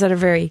options that are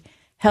very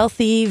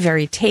healthy,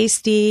 very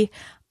tasty.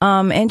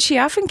 And she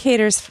often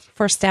caters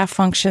for staff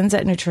functions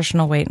at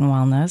Nutritional Weight and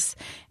Wellness.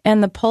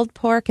 And the pulled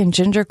pork and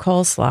ginger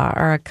coleslaw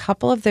are a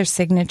couple of their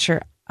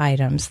signature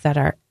items that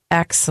are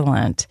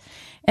excellent.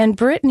 And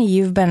Brittany,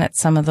 you've been at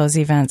some of those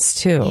events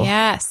too.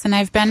 Yes, and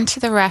I've been to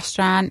the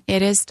restaurant.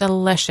 It is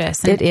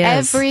delicious. And it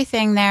is.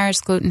 Everything there is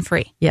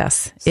gluten-free.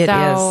 Yes, it is.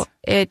 So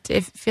it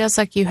feels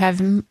like you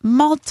have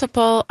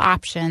multiple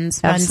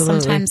options when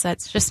sometimes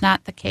that's just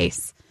not the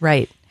case.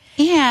 Right.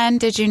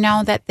 And did you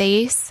know that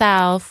they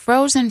sell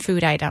frozen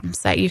food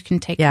items that you can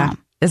take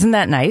home? Isn't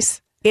that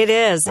nice? It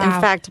is. Wow. In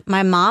fact,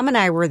 my mom and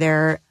I were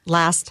there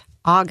last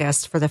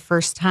August for the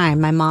first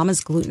time. My mom is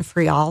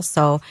gluten-free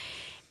also.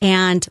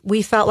 And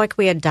we felt like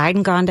we had died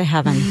and gone to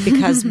heaven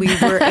because we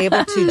were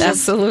able to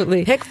just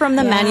pick from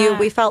the menu.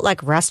 We felt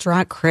like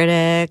restaurant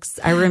critics.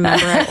 I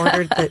remember I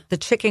ordered the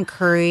chicken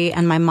curry,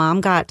 and my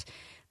mom got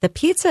the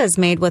pizza is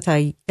made with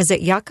is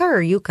it yucca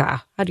or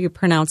yucca? How do you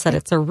pronounce that?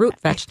 It's a root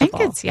vegetable. I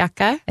think it's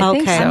yucca. I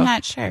think so. I'm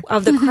not sure.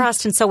 Of the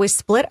crust. And so we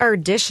split our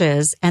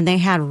dishes, and they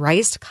had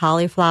riced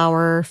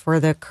cauliflower for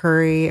the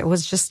curry. It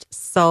was just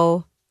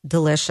so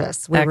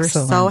delicious. We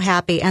Excellent. were so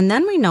happy. And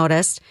then we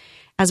noticed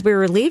as we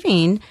were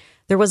leaving,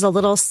 there was a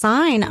little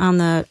sign on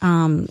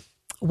the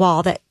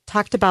wall that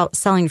talked about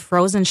selling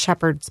frozen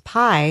shepherd's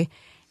pie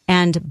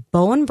and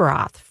bone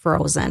broth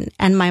frozen.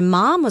 And my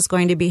mom was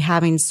going to be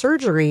having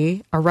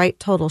surgery, a right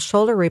total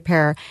shoulder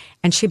repair,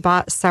 and she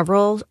bought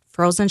several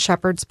frozen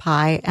shepherd's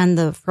pie and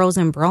the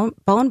frozen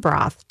bone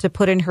broth to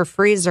put in her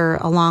freezer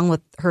along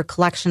with her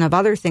collection of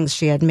other things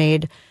she had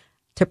made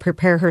to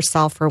prepare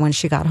herself for when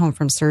she got home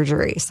from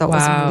surgery. So it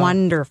Wow. was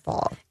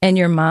wonderful. And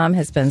your mom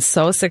has been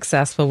so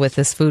successful with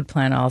this food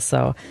plan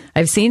also.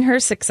 I've seen her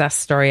success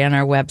story on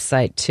our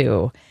website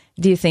too.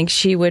 Do you think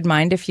she would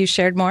mind if you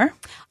shared more?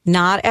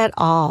 Not at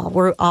all.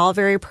 We're all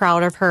very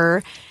proud of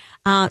her.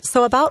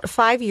 So about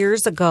 5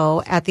 years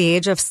ago, at the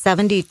age of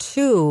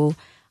 72,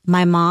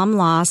 my mom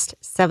lost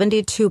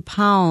 72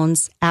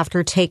 pounds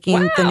after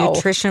taking the Wow.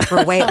 Nutrition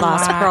for Weight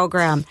Loss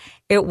program.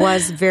 It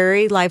was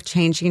very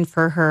life-changing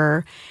for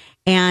her.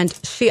 And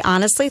she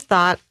honestly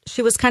thought,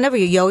 she was kind of a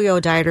yo-yo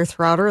dieter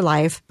throughout her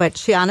life, but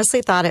she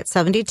honestly thought at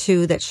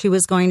 72 that she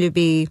was going to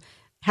be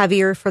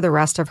heavier for the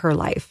rest of her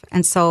life.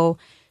 And so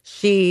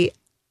she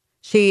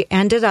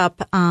ended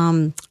up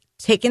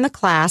taking the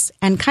class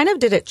and kind of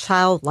did it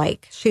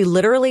childlike. She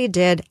literally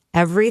did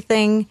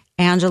everything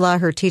Angela,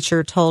 her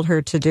teacher, told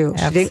her to do.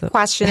 She didn't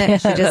question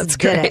it. She just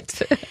did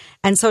it.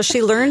 And so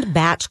she learned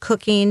batch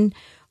cooking,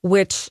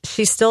 which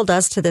she still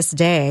does to this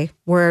day,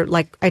 where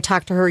like I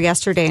talked to her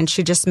yesterday and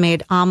she just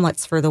made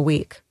omelets for the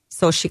week.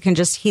 So she can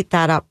just heat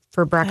that up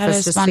for breakfast. That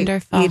is just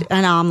wonderful. eat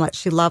an omelet.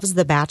 She loves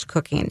the batch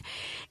cooking.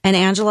 And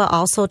Angela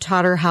also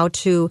taught her how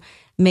to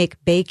make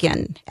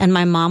bacon. And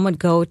my mom would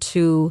go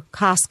to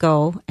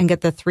Costco and get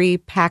the 3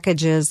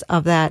 packages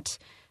of that.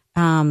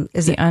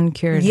 The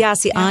uncured.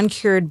 Yes, the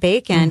uncured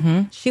bacon.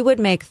 Mm-hmm. She would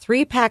make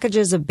 3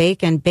 packages of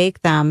bacon,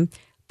 bake them,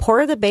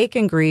 pour the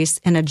bacon grease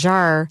in a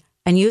jar,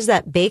 and use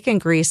that bacon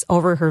grease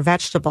over her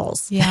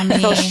vegetables. Yummy.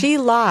 So she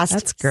lost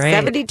That's great.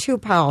 72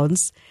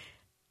 pounds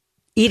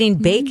eating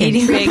bacon.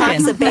 Eating 3 bacon.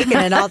 pounds of bacon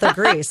and all the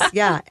grease.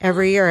 Yeah,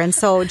 every year. And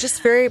so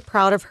just very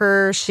proud of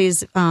her.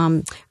 She's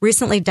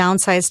recently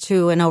downsized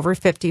to an over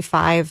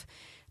 55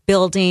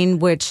 building,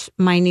 which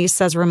my niece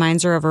says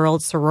reminds her of her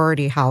old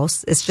sorority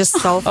house. It's just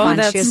so fun.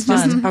 that's She has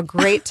fun. just a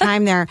great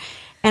time there.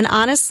 And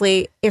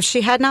honestly, if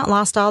she had not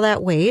lost all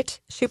that weight,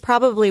 she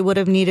probably would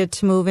have needed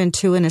to move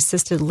into an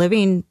assisted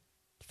living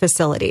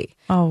facility.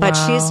 Oh, But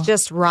wow. she's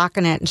just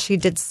rocking it. And she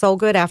did so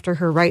good after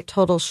her right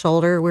total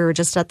shoulder. We were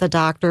just at the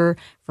doctor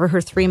for her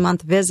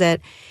 3-month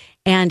visit.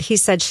 And he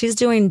said she's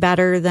doing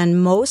better than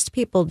most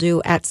people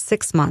do at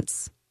 6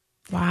 months.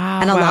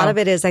 Wow. And a lot of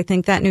it is, I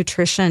think, that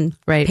nutrition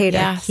Right. played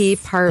Yes. a key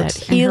part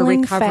That in her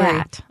healing recovery.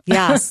 fat.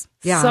 Yes.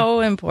 Yeah. So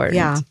important.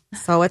 yeah.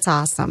 So it's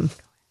awesome.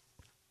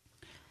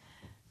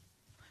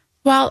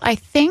 Well, I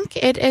think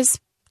it is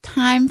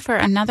time for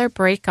another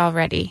break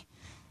already.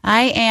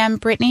 I am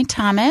Brittany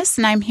Thomas,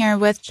 and I'm here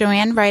with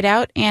Joanne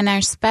Rideout and our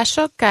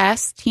special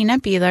guest, Tina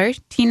Beeler.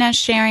 Tina's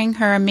sharing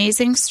her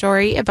amazing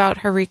story about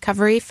her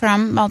recovery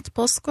from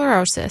multiple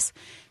sclerosis.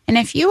 And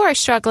if you are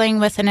struggling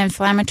with an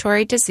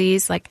inflammatory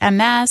disease like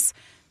MS,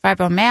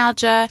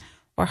 fibromyalgia,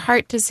 or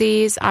heart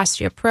disease,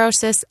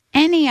 osteoporosis,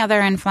 any other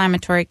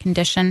inflammatory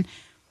condition,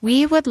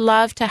 we would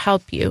love to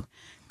help you.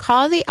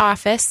 Call the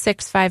office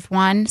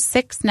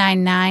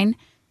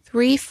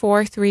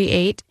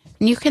 651-699-3438,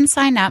 and you can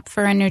sign up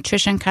for a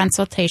nutrition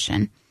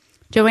consultation.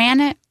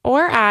 Joanna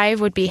or I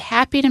would be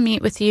happy to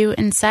meet with you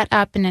and set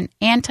up an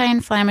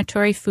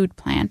anti-inflammatory food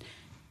plan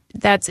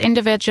that's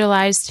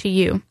individualized to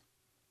you.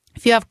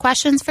 If you have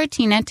questions for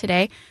Tina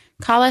today,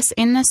 call us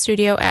in the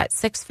studio at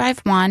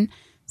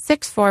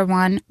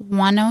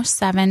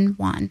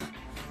 651-641-1071.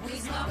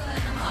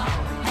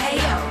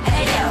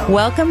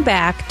 Welcome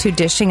back to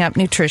Dishing Up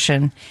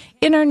Nutrition.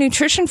 In our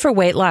Nutrition for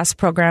Weight Loss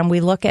program,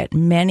 we look at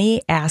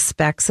many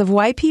aspects of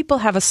why people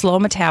have a slow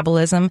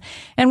metabolism,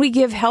 and we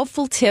give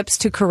helpful tips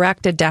to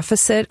correct a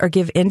deficit or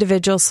give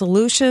individual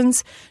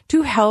solutions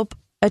to help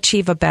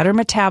achieve a better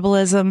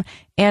metabolism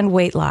and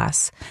weight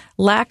loss.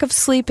 Lack of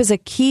sleep is a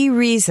key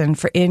reason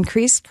for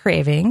increased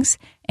cravings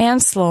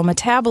and slow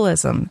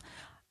metabolism.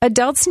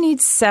 Adults need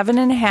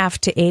 7.5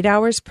 to 8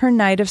 hours per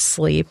night of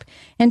sleep,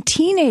 and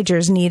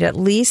teenagers need at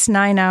least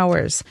 9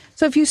 hours.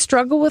 So if you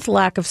struggle with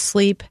lack of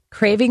sleep,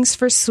 cravings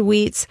for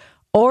sweets,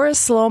 or a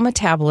slow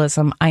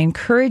metabolism, I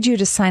encourage you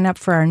to sign up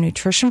for our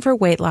Nutrition for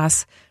Weight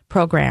Loss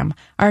program.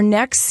 Our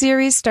next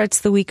series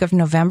starts the week of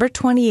November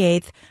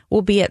 28th.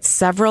 We'll be at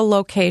several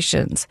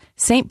locations: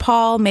 St.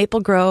 Paul,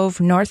 Maple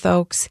Grove, North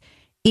Oaks,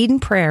 Eden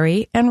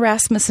Prairie, and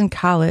Rasmussen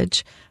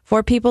College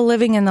for people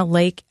living in the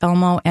Lake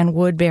Elmo and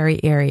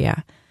Woodbury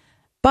area.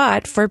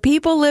 But for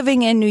people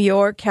living in New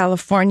York,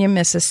 California,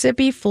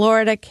 Mississippi,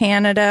 Florida,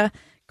 Canada,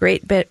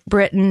 Great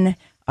Britain,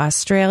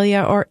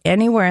 Australia, or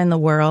anywhere in the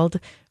world,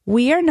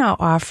 we are now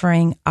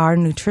offering our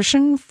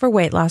Nutrition for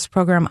Weight Loss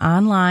program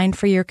online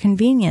for your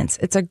convenience.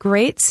 It's a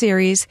great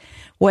series,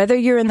 whether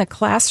you're in the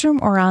classroom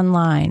or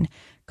online.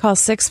 Call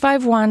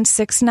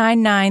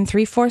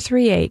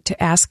 651-699-3438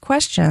 to ask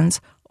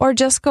questions, or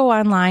just go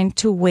online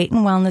to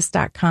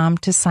weightandwellness.com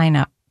to sign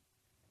up.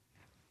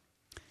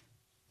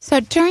 So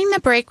during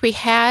the break, we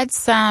had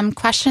some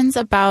questions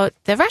about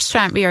the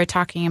restaurant we were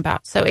talking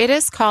about. So it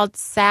is called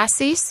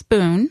Sassy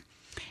Spoon,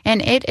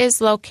 and it is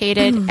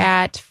located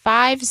at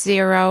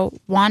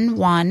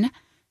 5011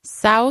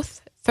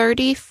 South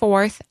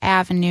 34th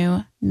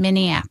Avenue,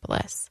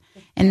 Minneapolis.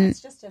 And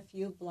it's just a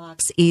few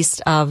blocks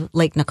east of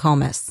Lake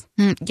Nokomis.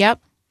 Yep.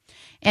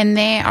 And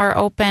they are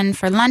open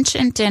for lunch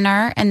and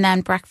dinner and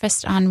then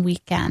breakfast on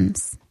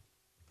weekends.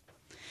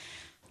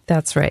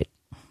 That's right.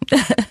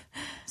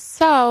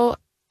 So,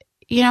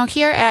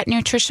 here at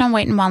Nutritional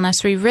Weight and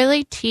Wellness, we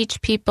really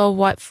teach people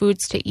what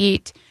foods to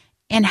eat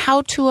and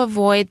how to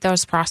avoid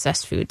those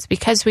processed foods,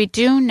 because we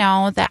do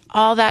know that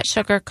all that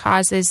sugar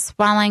causes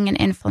swelling and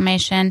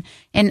inflammation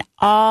in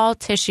all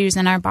tissues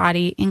in our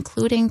body,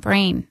 including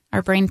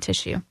our brain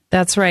tissue.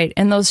 That's right.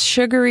 And those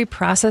sugary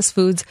processed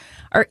foods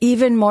are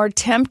even more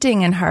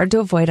tempting and hard to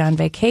avoid on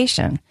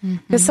vacation.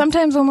 Because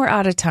sometimes when we're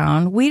out of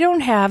town, we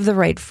don't have the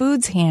right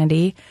foods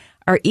handy.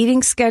 Our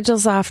eating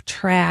schedule's off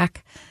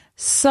track.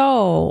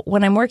 So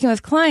when I'm working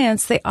with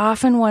clients, they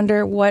often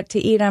wonder what to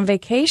eat on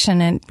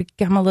vacation and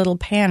become a little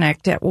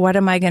panicked at what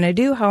am I going to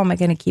do? How am I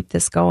going to keep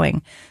this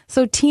going?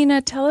 So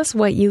Tina, tell us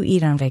what you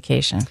eat on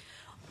vacation.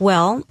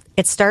 Well,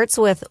 it starts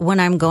with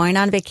when I'm going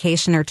on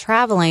vacation or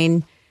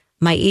traveling,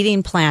 my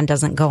eating plan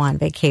doesn't go on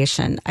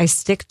vacation. I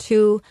stick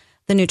to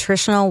the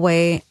nutritional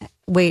weight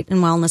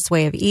and wellness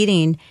way of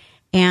eating,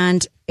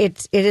 and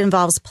it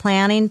involves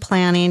planning,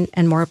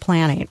 and more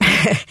planning.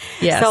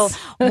 Yes. So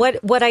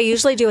what I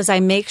usually do is I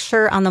make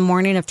sure on the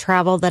morning of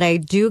travel that I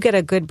do get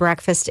a good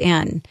breakfast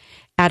in.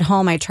 At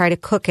home, I try to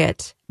cook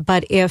it.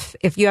 But if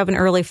you have an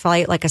early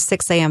flight, like a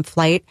 6 a.m.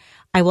 flight,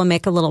 I will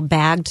make a little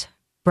bagged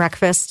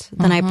breakfast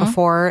the night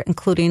before,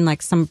 including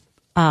like some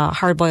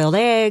hard-boiled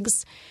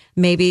eggs,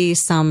 maybe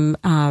some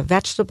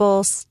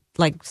vegetables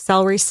like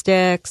celery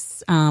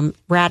sticks,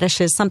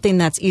 radishes, something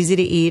that's easy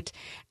to eat,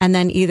 and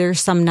then either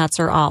some nuts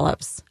or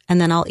olives. And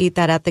then I'll eat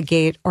that at the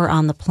gate or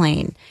on the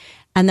plane.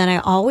 And then I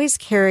always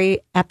carry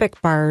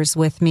Epic bars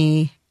with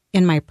me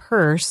in my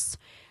purse.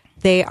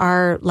 They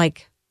are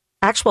like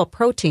actual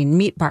protein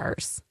meat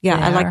bars.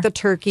 Yeah, I like the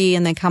turkey,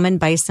 and they come in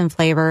bison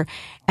flavor.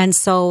 And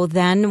so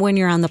then when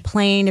you're on the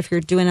plane, if you're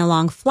doing a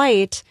long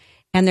flight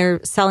and they're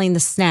selling the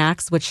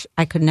snacks, which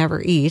I could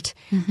never eat,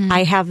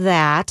 I have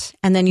that.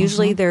 And then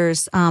usually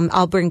there's,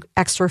 I'll bring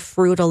extra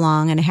fruit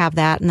along and have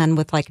that, and then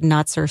with like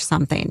nuts or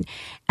something.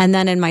 And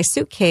then in my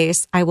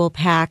suitcase, I will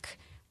pack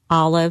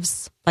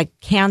olives, like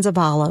cans of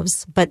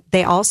olives, but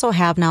they also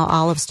have now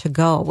olives to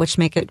go, which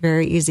make it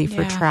very easy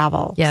for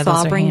travel. Yeah, so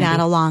I'll bring handy.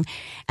 that along.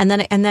 And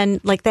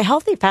then like the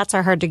healthy fats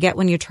are hard to get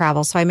when you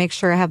travel. So I make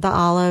sure I have the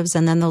olives,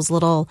 and then those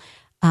little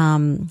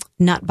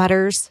nut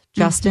butters.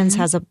 Justin's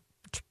has a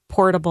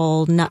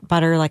portable nut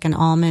butter, like an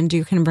almond,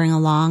 you can bring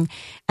along.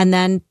 And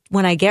then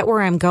when I get where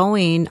I'm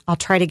going, I'll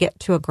try to get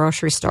to a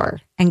grocery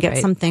store and get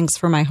some things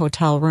for my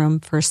hotel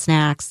room for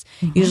snacks.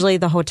 Usually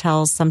the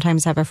hotels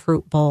sometimes have a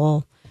fruit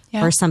bowl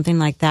or something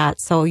like that.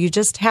 So you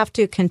just have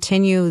to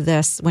continue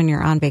this when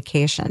you're on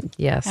vacation.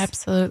 Yes.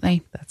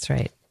 Absolutely. That's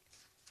right.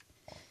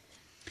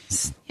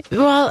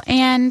 Well,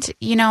 and,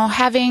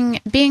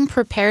 being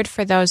prepared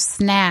for those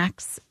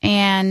snacks,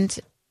 and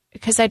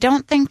because I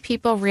don't think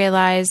people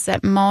realize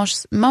that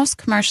most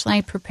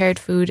commercially prepared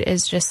food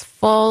is just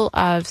full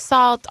of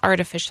salt,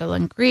 artificial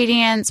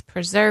ingredients,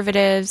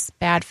 preservatives,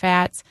 bad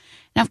fats.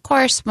 And of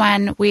course,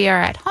 when we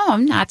are at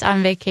home, not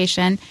on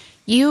vacation,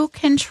 you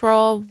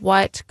control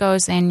what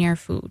goes in your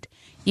food.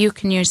 You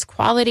can use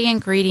quality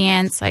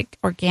ingredients like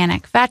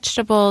organic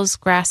vegetables,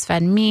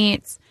 grass-fed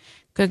meats,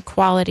 good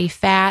quality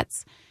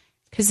fats,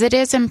 because it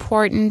is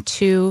important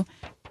to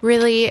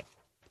really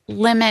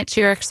limit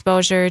your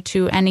exposure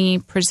to any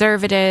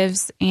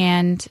preservatives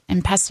and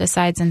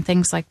pesticides and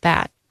things like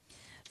that.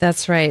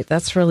 That's right.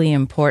 That's really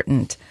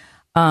important.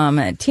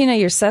 Tina,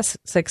 your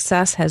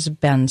success has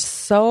been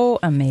so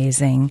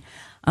amazing.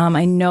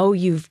 I know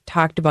you've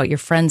talked about your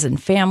friends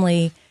and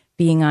family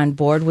being on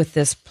board with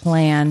this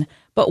plan.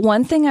 But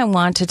one thing I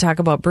want to talk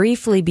about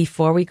briefly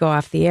before we go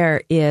off the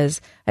air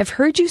is I've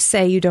heard you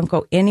say you don't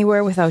go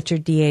anywhere without your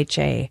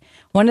DHA.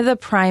 One of the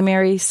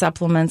primary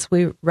supplements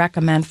we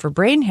recommend for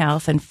brain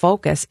health and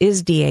focus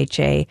is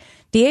DHA.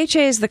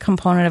 DHA is the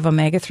component of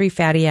omega-3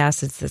 fatty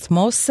acids that's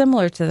most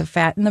similar to the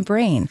fat in the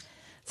brain.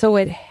 So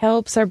it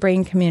helps our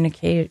brain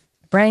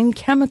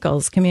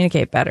chemicals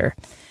communicate better.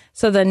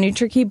 So the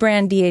NutriKey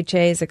brand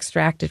DHA is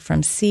extracted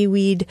from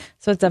seaweed.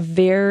 So it's a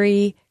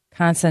very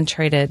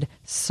concentrated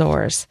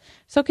source.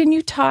 So can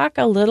you talk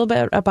a little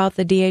bit about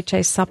the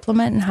DHA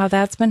supplement and how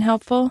that's been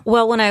helpful?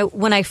 Well,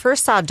 when I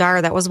first saw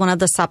Dar, that was one of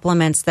the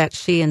supplements that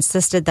she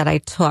insisted that I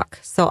took.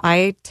 So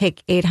I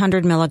take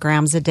 800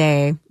 milligrams a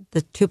day,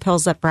 the 2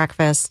 pills at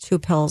breakfast, 2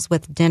 pills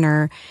with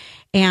dinner.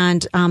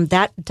 And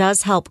that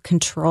does help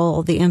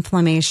control the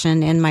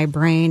inflammation in my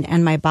brain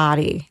and my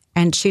body.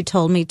 And she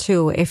told me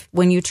too,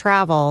 when you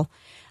travel,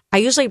 I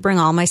usually bring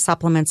all my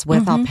supplements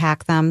with. I'll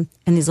pack them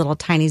in these little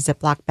tiny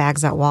Ziploc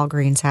bags that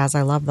Walgreens has.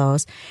 I love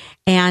those.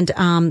 And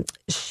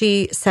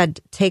she said,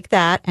 take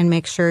that and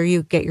make sure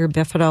you get your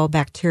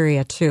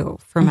bifidobacteria too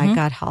for my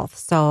gut health.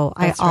 So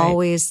I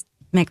always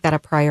make that a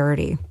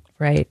priority.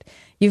 Right.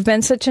 You've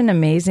been such an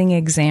amazing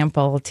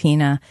example,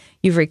 Tina.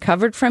 You've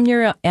recovered from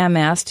your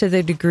MS to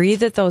the degree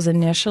that those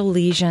initial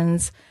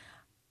lesions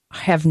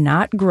have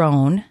not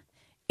grown,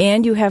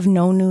 and you have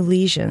no new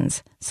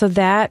lesions. So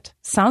that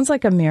sounds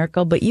like a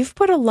miracle, but you've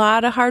put a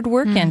lot of hard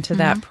work into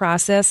that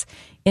process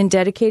in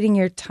dedicating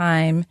your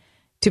time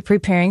to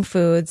preparing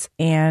foods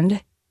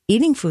and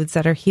eating foods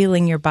that are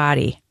healing your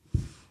body.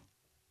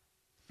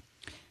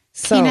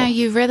 So, Tina,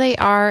 you really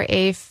are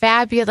a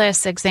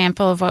fabulous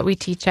example of what we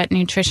teach at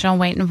Nutritional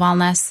Weight and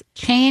Wellness.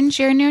 Change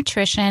your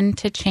nutrition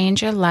to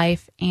change your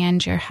life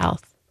and your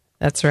health.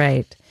 That's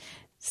right.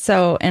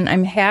 So, and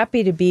I'm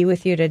happy to be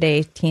with you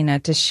today, Tina,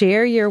 to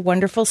share your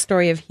wonderful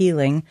story of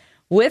healing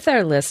with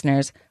our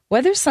listeners,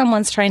 whether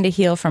someone's trying to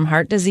heal from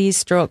heart disease,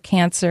 stroke,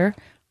 cancer,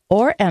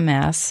 or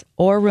MS,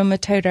 or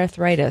rheumatoid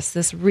arthritis.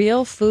 This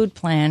real food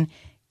plan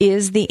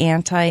is the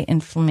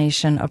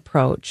anti-inflammation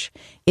approach.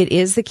 It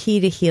is the key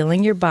to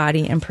healing your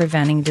body and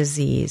preventing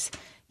disease.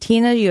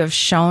 Tina, you have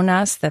shown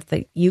us that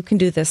you can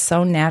do this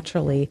so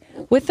naturally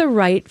with the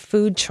right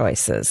food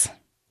choices.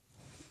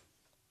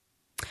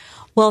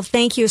 Well,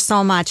 thank you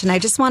so much. And I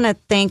just want to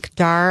thank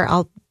Dar.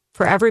 I'll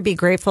forever be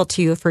grateful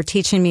to you for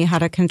teaching me how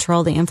to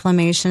control the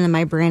inflammation in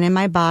my brain and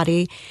my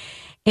body.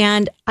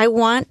 And I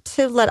want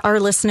to let our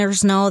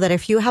listeners know that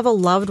if you have a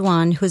loved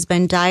one who's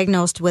been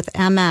diagnosed with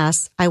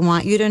MS, I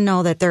want you to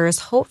know that there is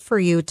hope for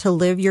you to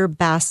live your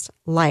best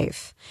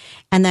life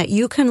and that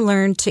you can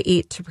learn to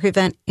eat to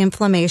prevent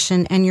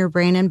inflammation in your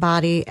brain and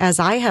body, as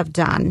I have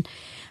done.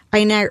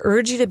 And I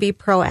urge you to be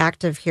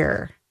proactive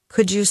here.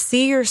 Could you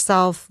see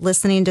yourself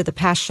listening to the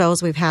past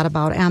shows we've had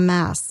about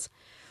MS?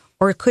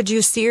 Or could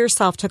you see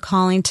yourself to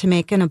calling to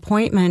make an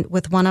appointment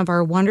with one of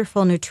our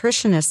wonderful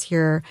nutritionists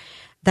here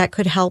that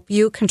could help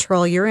you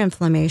control your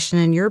inflammation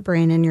in your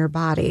brain and your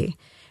body?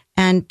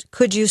 And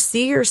could you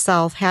see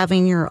yourself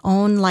having your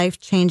own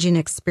life-changing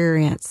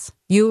experience?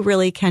 You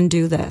really can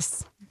do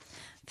this.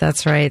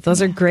 That's right.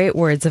 Those are great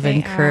words of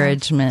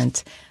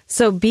encouragement.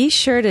 So be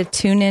sure to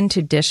tune in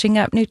to Dishing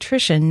Up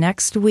Nutrition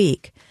next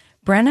week.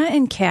 Brenna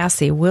and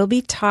Cassie will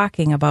be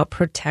talking about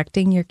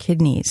protecting your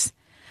kidneys.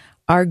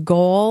 Our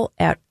goal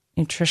at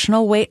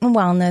Nutritional Weight and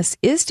Wellness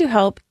is to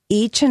help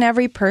each and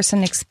every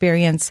person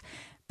experience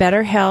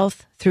better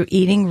health through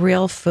eating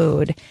real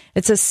food.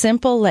 It's a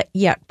simple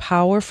yet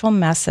powerful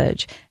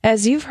message.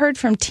 As you've heard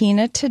from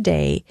Tina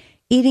today,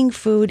 eating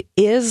food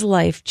is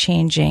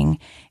life-changing.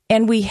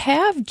 And we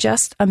have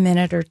just a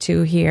minute or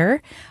two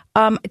here.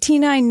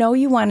 Tina, I know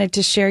you wanted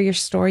to share your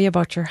story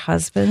about your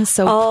husband,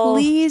 so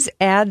please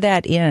add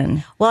that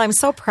in. Well, I'm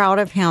so proud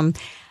of him.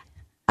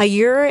 A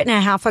year and a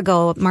half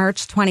ago,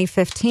 March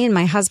 2015,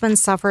 my husband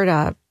suffered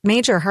a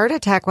major heart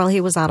attack while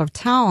he was out of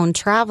town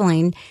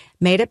traveling,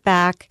 made it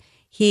back.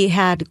 He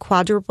had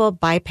quadruple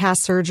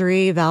bypass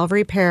surgery, valve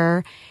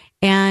repair,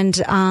 and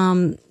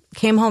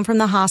came home from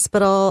the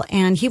hospital,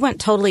 and he went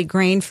totally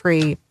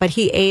grain-free, but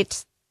he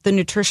ate the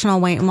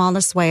Nutritional Weight and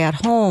Wellness way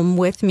at home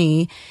with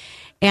me,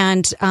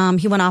 and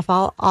he went off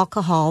all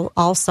alcohol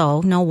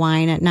also, no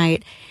wine at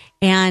night,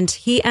 and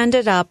he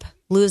ended up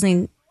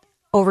losing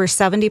over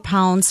 70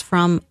 pounds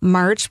from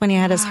March when he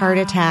had his heart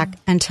attack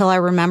until I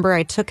remember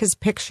I took his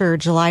picture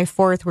July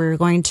 4th. We were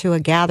going to a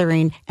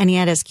gathering and he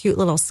had his cute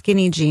little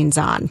skinny jeans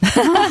on.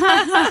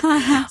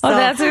 That's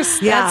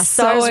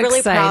so I was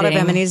really proud of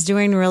him and he's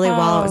doing really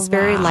well. It was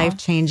very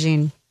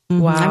life-changing.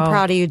 Wow. I'm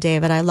proud of you,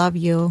 David. I love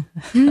you.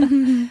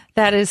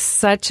 That is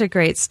such a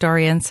great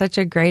story and such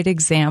a great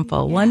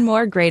example. Yeah. One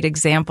more great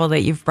example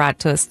that you've brought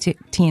to us,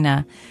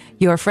 Tina.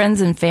 Your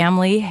friends and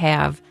family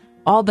have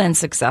all been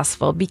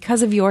successful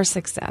because of your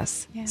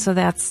success. Yeah. So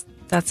that's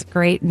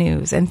great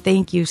news. And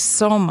thank you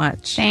so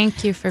much.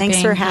 Thank you for being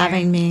here. Thanks for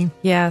having me.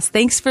 Yes.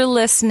 Thanks for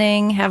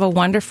listening. Have a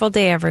wonderful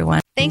day,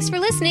 everyone. Thanks for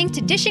listening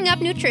to Dishing Up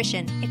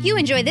Nutrition. If you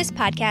enjoy this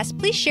podcast,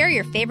 please share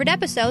your favorite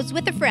episodes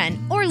with a friend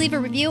or leave a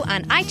review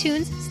on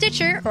iTunes,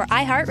 Stitcher, or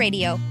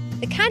iHeartRadio.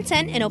 The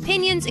content and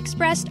opinions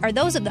expressed are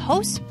those of the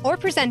hosts or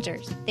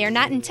presenters. They are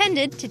not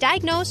intended to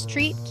diagnose,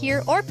 treat,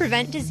 cure, or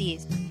prevent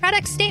disease.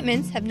 Product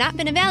statements have not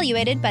been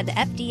evaluated by the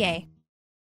FDA.